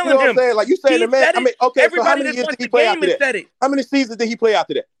was failing him. You know what I'm saying? Like you saying the man. I mean, okay. So how Everybody many that years watched did he the play game after has that? said it. How many seasons did he play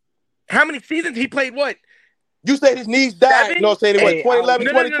after that? How many seasons he played? What? You said his knees died. 7? You know what I'm saying? What, 2011,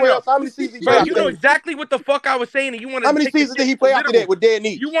 2012? How many seasons did he play after You know exactly what the fuck I was saying, and you wanted. How many seasons did he play after that with dead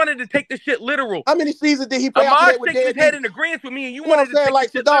knees? You wanted to take the shit literal. How many seasons did he play after that with dead knees? Ahmad head in agreement with me, and you wanted to take the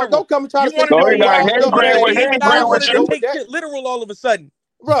shit literal. Don't come and try to say to take shit literal all of a sudden.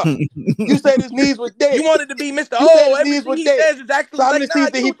 Bro, you said his knees was dead. You wanted to be Mr. Everything he says is actually so how many seasons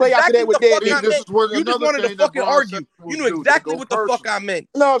did he play after that with dead knees? You just wanted to fucking argue. You knew exactly what the fuck I meant.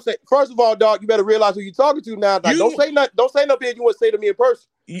 No, I'm saying, first of all, dog, you better realize who you're talking to now. Like, don't say nothing you want to say to me in person.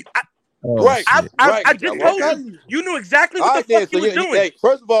 Right. I just told you. You knew exactly what the fuck you were doing. Hey,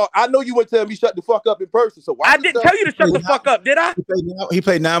 first of all, I know you wouldn't tell me shut the fuck up in person. So I didn't tell you to shut the fuck up, did I? He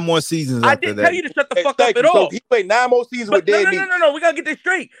played 9 more seasons. I didn't tell you to shut the fuck up at all. He played 9 more seasons with dead knees. No. We gotta get this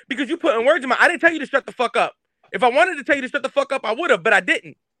straight because you putting words in my. I didn't tell you to shut the fuck up. If I wanted to tell you to shut the fuck up, I would have, but I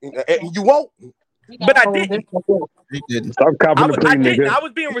didn't. You won't. But I didn't. He didn't. Stop copying the play, nigga. I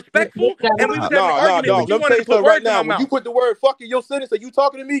was being respectful, and we was having an argument. No. You wanted to put words in my mouth. When you put the word "fuck" in your sentence, and you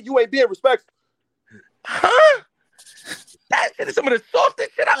talking to me, you ain't being respectful. Huh? That shit is some of the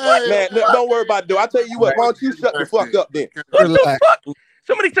softest shit I want. Man, don't worry about it, though. I tell you what, why don't you shut the fuck up then? What the fuck?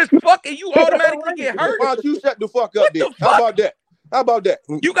 Somebody says fuck and you automatically get hurt. Why don't you shut the fuck up then? How about that? How about that?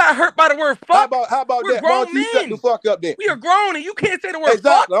 You got hurt by the word fuck. How about We're that? Why don't grown you shut the fuck up then? We are grown and you can't say the word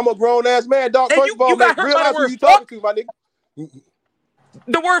exactly. fuck. I'm a grown ass man, dog. And First of all, you got man, hurt by realize the who word you talking to, my nigga.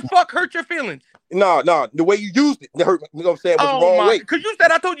 The word fuck hurt your feelings. No, the way you used it hurt. You know what I'm saying? Was the wrong way. Because you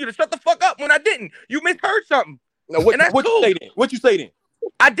said I told you to shut the fuck up when I didn't. You misheard something. No, what you say then? What you say then?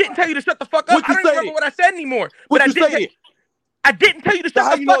 I didn't tell you to shut the fuck up. I don't even remember what I said anymore. But I didn't tell you to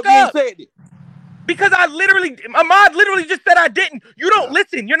shut the fuck up. Because Ahmad literally just said I didn't. You don't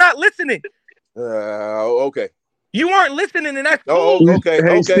listen. You're not listening. Okay. You aren't listening, and that's cool.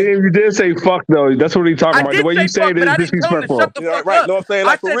 Okay. Steve, you did say fuck though. That's what he's talking about. The way you say it is disrespectful. Right. Know what I'm saying?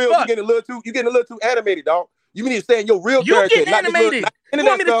 Like for real, you getting a little too animated, dog. You need to stay in your real character. You getting animated. You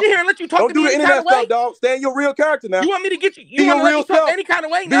want me to sit here and let you talk to me any kind of way? Don't do the internet stuff, dog. Stay in your real character now. You want me to get you? You want to let me talk any kind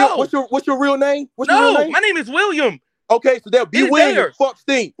of way? No. What's your real name? My name is William. Okay, so there, be William. Fuck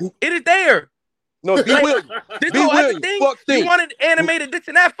Steve. It is there. No, be William. This whole other thing, you wanted animated this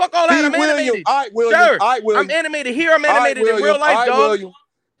and that. Fuck all that. I'm animated. All right, William. Sure. All right, William. I'm animated here. I'm animated in real life, dog. William.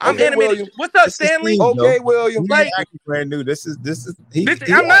 I'm animated. What's up, Stanley? Okay, William. Like, acting brand new. This is.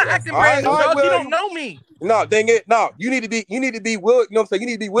 I'm not acting brand new, dog. You don't know me. No, dang it. No, you need to be Will. You know what I'm saying? You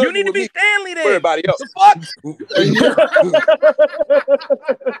need to be William. You need to be Stanley then. Everybody else. The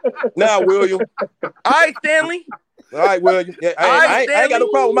fuck? Now, William. All right, Stanley. All right, William. Yeah, I ain't got no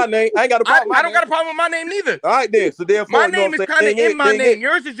problem with my name. I don't got a problem with my name neither. All right, then. So therefore, my name is kind of in my name.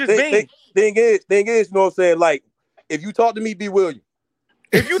 Yours is just Bing. Thing is, you know what I'm saying? Like, if you talk to me, be William.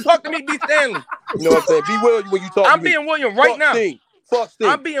 If you talk to me, be Stanley. You know what I'm saying? Be William when you talk to me. I'm being William right now. Fuck Sting.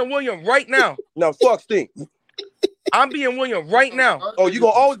 I'm being William right now. No, fuck Sting. I'm being William right now. Oh, you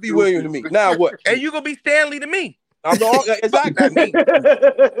gonna always be William to me. Now what? And you gonna be Stanley to me. I'm exactly.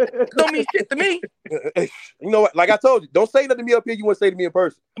 Don't mean shit to me. You know what? Like I told you, don't say nothing to me up here. You want to say to me in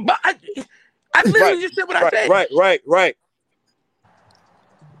person. But I literally just said what I said. Right.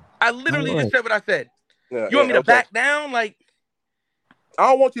 I literally just said what I said. You want me to back down? Like, I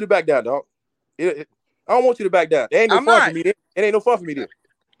don't want you to back down, dog. I don't want you to back down. It ain't no fun for me. It ain't no fun for me then.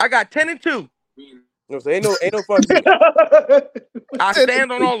 I got 10-2. You know what I'm saying? Ain't no fun for me. I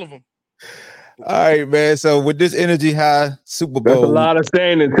stand on all of them. All right, man. So with this energy high Super Bowl, that's a lot of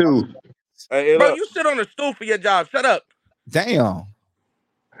standing too. Bro, you sit on a stool for your job. Shut up. Damn.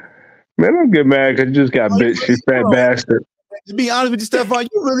 Man, don't get mad because you just got bitch, you fat bastard. To be honest with you, Stephon,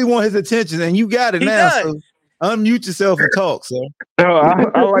 you really want his attention, and you got it now. So unmute yourself and talk, sir. No,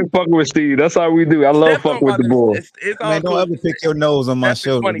 I like fucking with Steve. That's how we do. I love fucking with the boy. Man, don't ever pick your nose on my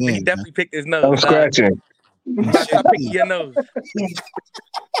shoulder. Funny, again, he definitely picked his nose. I'm scratching. Stop picking your nose.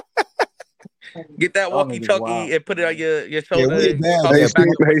 Get that walkie-talkie and put it on your shoulder.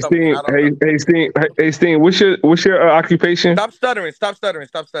 Hey, Steen, what's your occupation? Stop stuttering.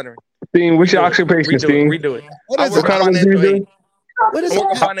 Steen, what's your occupation, Steen? Redo it. What kind of work do you do? What is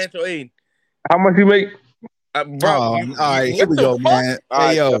financial aid? How much you make? Bro, all right, here we go, man.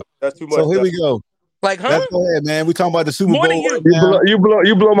 Hey, yo, that's too much. So here we go. Like, huh? Let's go ahead, man. We talking about the Super Bowl.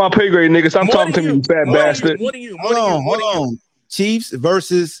 You blow my pay grade, nigga. Stop talking to me, you fat bastard. Hold on. Chiefs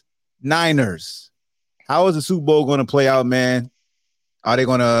versus Niners. How is the Super Bowl going to play out, man? Are they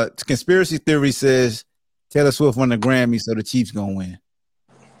going to? Conspiracy theory says Taylor Swift won the Grammy, so the Chiefs going to win.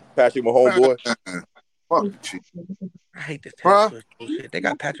 Patrick Mahomes, boy. Fuck the Chiefs. I hate this Taylor Swift bullshit. They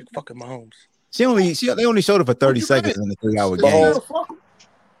got Patrick fucking Mahomes. They only showed up for 30 seconds in the 3-hour game.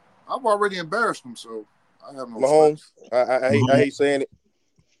 I've already embarrassed them, so I have no Mahomes. I hate saying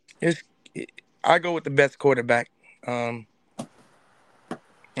it. I go with the best quarterback. I'm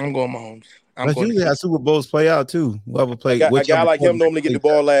going Mahomes. That's usually how Super Bowls play out too. Whoever play, a guy like him normally get the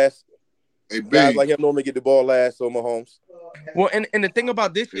ball last. Guys like him normally get the ball last. So Mahomes. Well, and the thing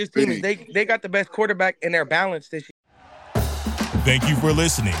about this year's team is they got the best quarterback and they're balanced this year. Thank you for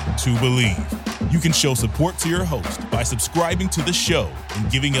listening to Believe. You can show support to your host by subscribing to the show and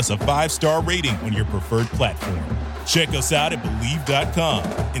giving us a 5-star rating on your preferred platform. Check us out at Believe.com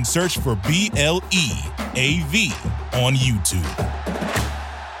and search for BLEAV on YouTube.